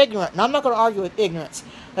ignorant, and I'm not going to argue with ignorance.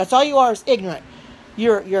 That's all you are, is ignorant.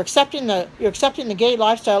 You're accepting the gay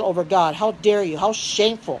lifestyle over God. How dare you? How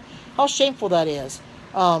shameful! How shameful that is.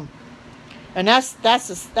 And that's the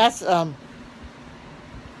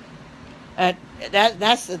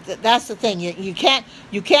thing. You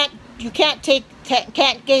can't can't take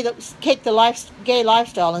the gay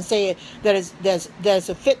lifestyle and say that is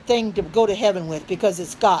a fit thing to go to heaven with, because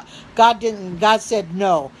it's God. God said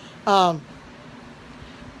no. When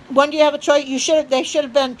do you have a choice? They should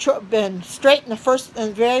have been straight in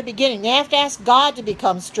the very beginning. They have to ask God to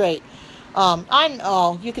become straight.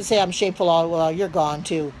 You can say I'm shameful. Well, you're gone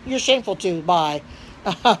too. You're shameful too. Bye.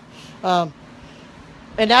 And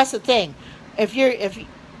that's the thing.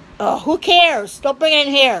 Who cares? Don't bring it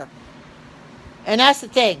in here. And that's the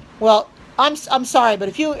thing. Well, I'm sorry, but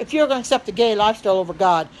if you're going to accept the gay lifestyle over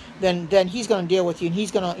God, then He's going to deal with you, and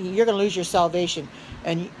you're going to lose your salvation,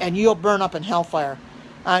 and you'll burn up in hellfire.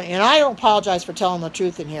 And I don't apologize for telling the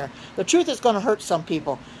truth in here. The truth is going to hurt some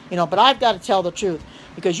people, but I've got to tell the truth,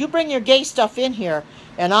 because you bring your gay stuff in here,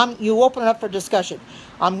 and you open it up for discussion.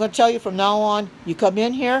 I'm going to tell you from now on, you come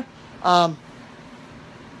in here,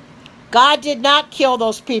 God did not kill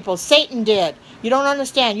those people. Satan did. You don't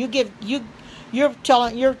understand. You're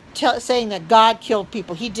saying that God killed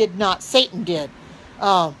people. He did not. Satan did.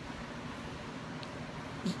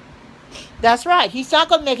 That's right. He's not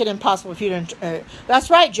going to make it impossible for you to. That's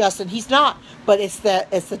right, Justin. He's not. But it's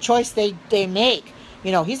the choice they make.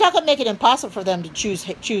 He's not going to make it impossible for them to choose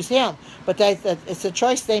him. But it's the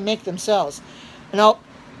choice they make themselves. Nope.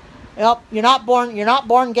 You're not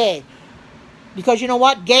born gay, because you know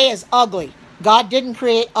what? Gay is ugly. God didn't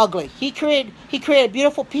create ugly. He created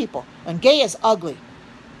beautiful people, and gay is ugly.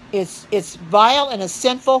 It's vile and it's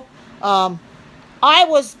sinful. I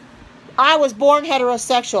was born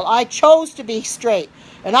heterosexual. I chose to be straight,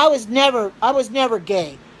 and I was never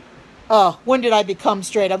gay. When did I become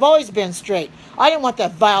straight? I've always been straight. I didn't want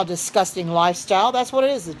that vile, disgusting lifestyle. That's what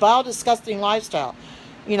it is. It's vile, disgusting lifestyle.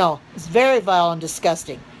 It's very vile and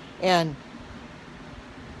disgusting. And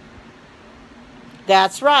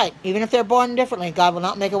that's right. Even if they're born differently, God will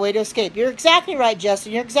not make a way to escape. You're exactly right,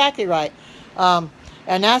 Justin. You're exactly right. And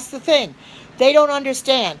that's the thing. They don't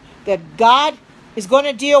understand that God is going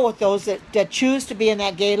to deal with those that choose to be in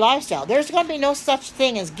that gay lifestyle. There's going to be no such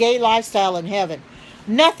thing as gay lifestyle in heaven.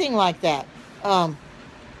 Nothing like that. No,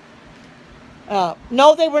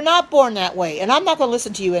 they were not born that way. And I'm not going to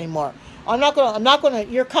listen to you anymore. I'm not going to,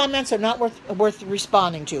 your comments are not worth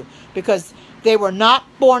responding to, because they were not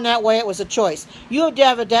born that way. It was a choice. You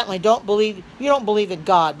evidently don't believe in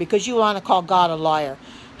God, because you want to call God a liar.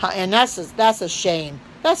 And that's a shame.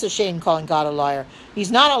 That's a shame, calling God a liar.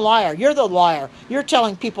 He's not a liar. You're the liar. You're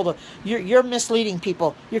telling people you're misleading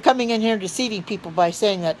people. You're coming in here and deceiving people by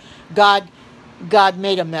saying that God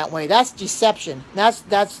made them that way. That's deception.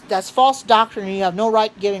 That's false doctrine, and you have no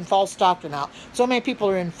right giving false doctrine out. So many people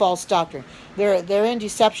are in false doctrine. They're in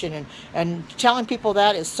deception, and telling people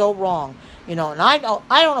that is so wrong. And I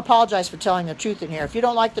don't apologize for telling the truth in here. If you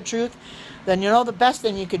don't like the truth, then the best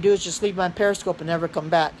thing you could do is just leave my Periscope and never come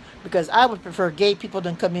back, because I would prefer gay people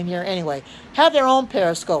to come in here anyway. Have their own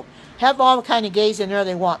Periscope. Have all the kind of gays in there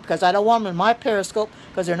they want, because I don't want them in my Periscope,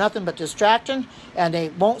 because they're nothing but distraction, and they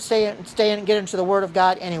won't stay in and get into the Word of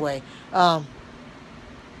God anyway.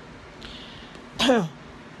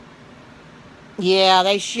 Yeah,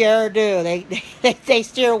 they sure do. They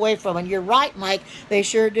steer away from it. You're right, Mike. They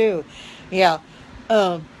sure do. Yeah.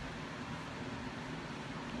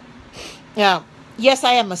 Yeah. Yes,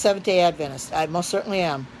 I am a Seventh-day Adventist. I most certainly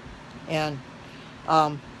am. And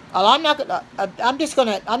I'm just going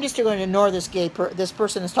to ignore this this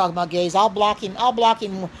person that's talking about gays. I'll block him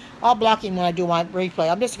when I do my replay.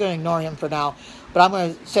 I'm just going to ignore him for now. But I'm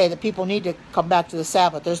going to say that people need to come back to the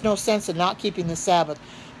Sabbath. There's no sense in not keeping the Sabbath,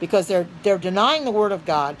 because they're denying the Word of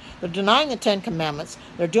God. They're denying the Ten Commandments.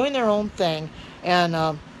 They're doing their own thing,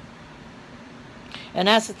 and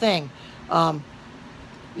that's the thing.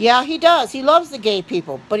 Yeah, he does. He loves the gay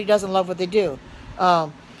people, but he doesn't love what they do.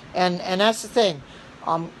 And that's the thing.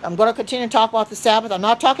 I'm going to continue to talk about the Sabbath. I'm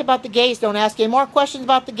not talking about the gays. Don't ask any more questions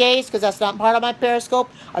about the gays, because that's not part of my Periscope.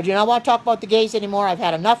 I do not want to talk about the gays anymore. I've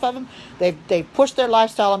had enough of them. They've pushed their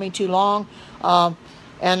lifestyle on me too long. Nope.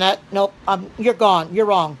 You're gone. You're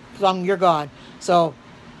wrong. You're gone. So,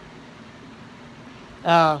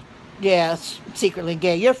 yeah, secretly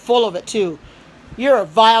gay. You're full of it too. You're a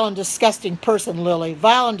vile and disgusting person, Lily.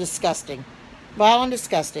 Vile and disgusting. Vile and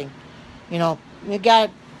disgusting. You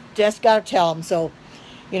just got to tell them. So,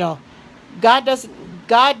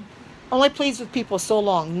 God only pleads with people so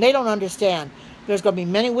long. And they don't understand. There's going to be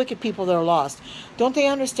many wicked people that are lost. Don't they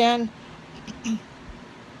understand?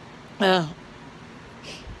 This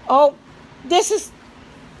is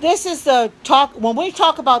the talk. When we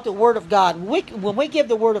talk about the Word of God, when we give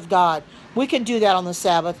the Word of God, we can do that on the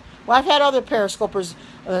Sabbath. Well, I've had other Periscopers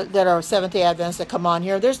that are Seventh-day Adventists that come on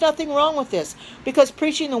here. There's nothing wrong with this, because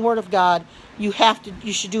preaching the Word of God,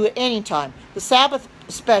 you should do it anytime. The Sabbath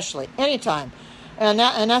especially, anytime. And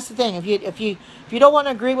that's the thing. If you don't want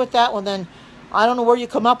to agree with that, well then I don't know where you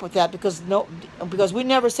come up with that, because we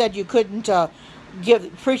never said you couldn't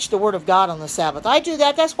preach the word of God on the Sabbath. I do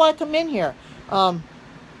that. That's why I come in here. And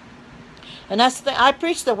that's the thing. I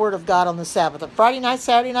preach the word of God on the Sabbath. Friday night,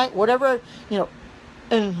 Saturday night, whatever,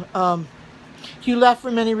 and you left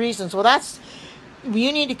for many reasons. Well,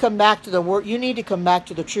 you need to come back to the word. You need to come back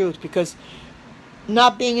to the truth, because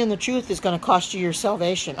not being in the truth is going to cost you your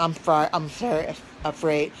salvation. I'm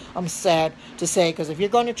afraid. I'm sad to say, because if you're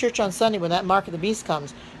going to church on Sunday when that mark of the beast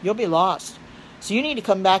comes, you'll be lost. So you need to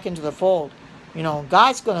come back into the fold.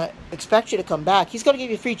 God's going to expect you to come back. He's going to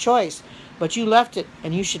give you free choice, but you left it,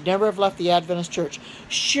 and you should never have left the Adventist church.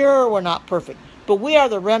 Sure, we're not perfect, but we are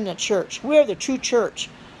the remnant church. We are the true church.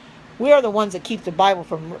 We are the ones that keep the Bible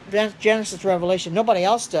from Genesis to Revelation. Nobody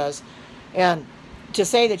else does. And to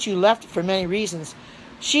say that you left it for many reasons,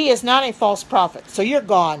 she is not a false prophet. So you're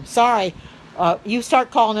gone. Sorry. You start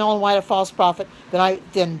calling Ellen White a false prophet,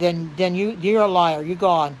 then you're a liar. You're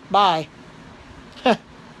gone. Bye.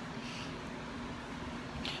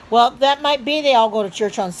 Well, that might be they all go to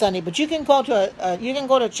church on Sunday, but you can go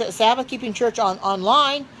to Sabbath keeping church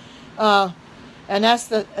online, and that's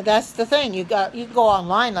the thing. You can go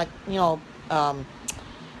online, like there's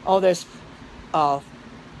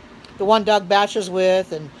the one Doug Batcher's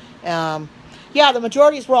with, and yeah, the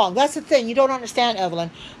majority is wrong. That's the thing. You don't understand,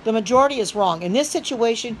 Evelyn. The majority is wrong in this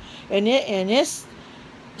situation. In this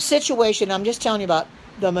situation, I'm just telling you about.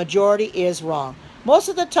 The majority is wrong. Most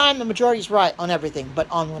of the time, the majority is right on everything. But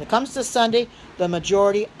when it comes to Sunday, the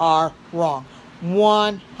majority are wrong.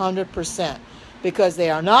 100%. Because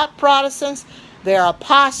they are not Protestants. They are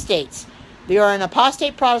apostates. They are an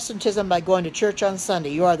apostate Protestantism by going to church on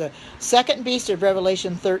Sunday. You are the second beast of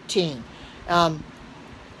Revelation 13. And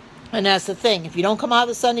that's the thing. If you don't come out of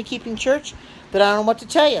the Sunday keeping church, then I don't know what to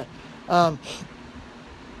tell you. And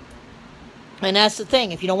that's the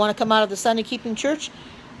thing. If you don't want to come out of the Sunday keeping church,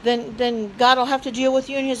 then God will have to deal with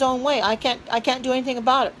you in His own way. I can't do anything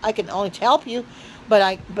about it. I can only help you, but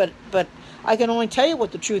I can only tell you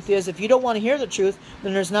what the truth is. If you don't want to hear the truth,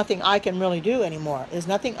 then there's nothing I can really do anymore. There's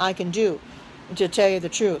nothing I can do to tell you the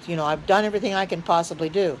truth. I've done everything I can possibly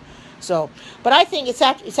do. So, but I think it's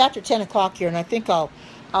after 10 o'clock here, and I think I'll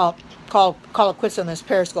call it quits on this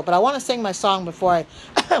Periscope. But I want to sing my song before I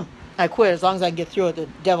I quit. As long as I can get through it, the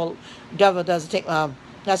devil doesn't take.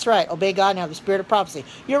 That's right. Obey God and have the spirit of prophecy.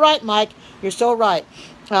 You're right, Mike. You're so right.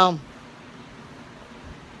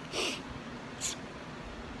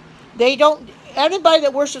 They don't. Anybody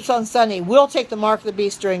that worships on Sunday will take the mark of the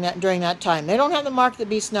beast during that time. They don't have the mark of the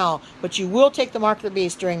beast now, but you will take the mark of the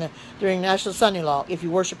beast during National Sunday Law if you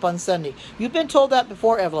worship on Sunday. You've been told that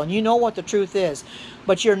before, Evelyn. You know what the truth is,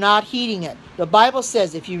 but you're not heeding it. The Bible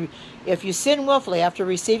says if you sin willfully after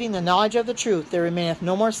receiving the knowledge of the truth, there remaineth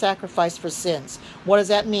no more sacrifice for sins. What does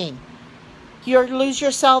that mean? You lose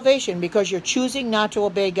your salvation because you're choosing not to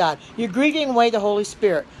obey God. You're grieving away the Holy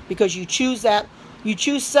Spirit because you choose that. You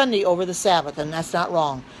choose Sunday over the Sabbath, and that's not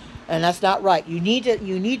wrong, and that's not right. You need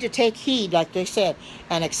to take heed, like they said,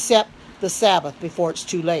 and accept the Sabbath before it's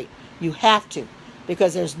too late. You have to,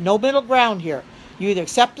 because there's no middle ground here. You either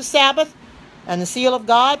accept the Sabbath and the seal of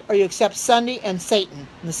God, or you accept Sunday and Satan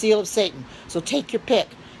and the seal of Satan. So take your pick.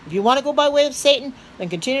 If you want to go by way of Satan, then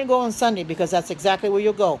continue to go on Sunday, because that's exactly where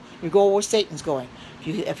you'll go. You go where Satan's going.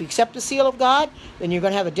 If you accept the seal of God, then you're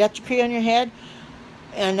going to have a death decree on your head,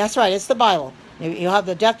 and that's right. It's the Bible. You'll have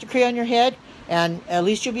the death decree on your head, and at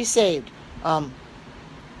least you'll be saved. But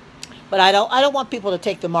I don't want people to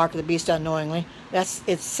take the mark of the beast unknowingly.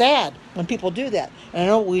 It's sad when people do that.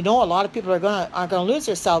 And we know a lot of people are gonna lose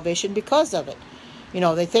their salvation because of it.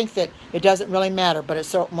 They think that it doesn't really matter, but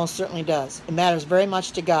it most certainly does. It matters very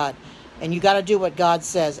much to God, and you got to do what God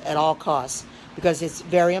says at all costs, because it's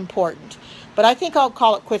very important. But I think I'll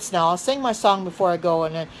call it quits now. I'll sing my song before I go,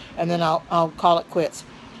 and then I'll call it quits.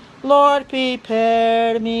 Lord,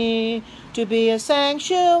 prepare me to be a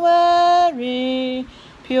sanctuary,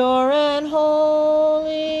 pure and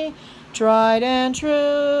holy, tried and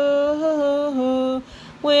true.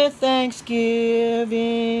 With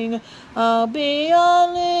thanksgiving, I'll be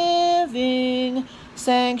a living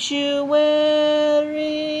sanctuary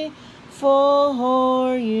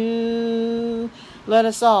for you. Let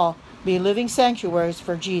us all be living sanctuaries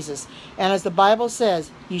for Jesus. And as the Bible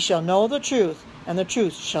says, ye shall know the truth, and the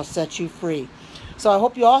truth shall set you free. So I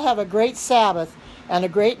hope you all have a great Sabbath, and a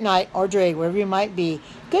great night or day, wherever you might be.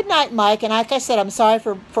 Good night, Mike. And like I said, I'm sorry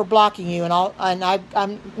for blocking you, and I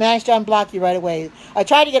managed to unblock you right away. I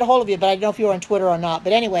tried to get a hold of you, but I don't know if you were on Twitter or not.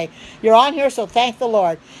 But anyway, you're on here, so thank the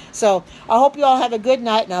Lord. So I hope you all have a good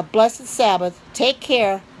night and a blessed Sabbath. Take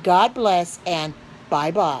care. God bless, and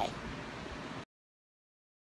bye-bye.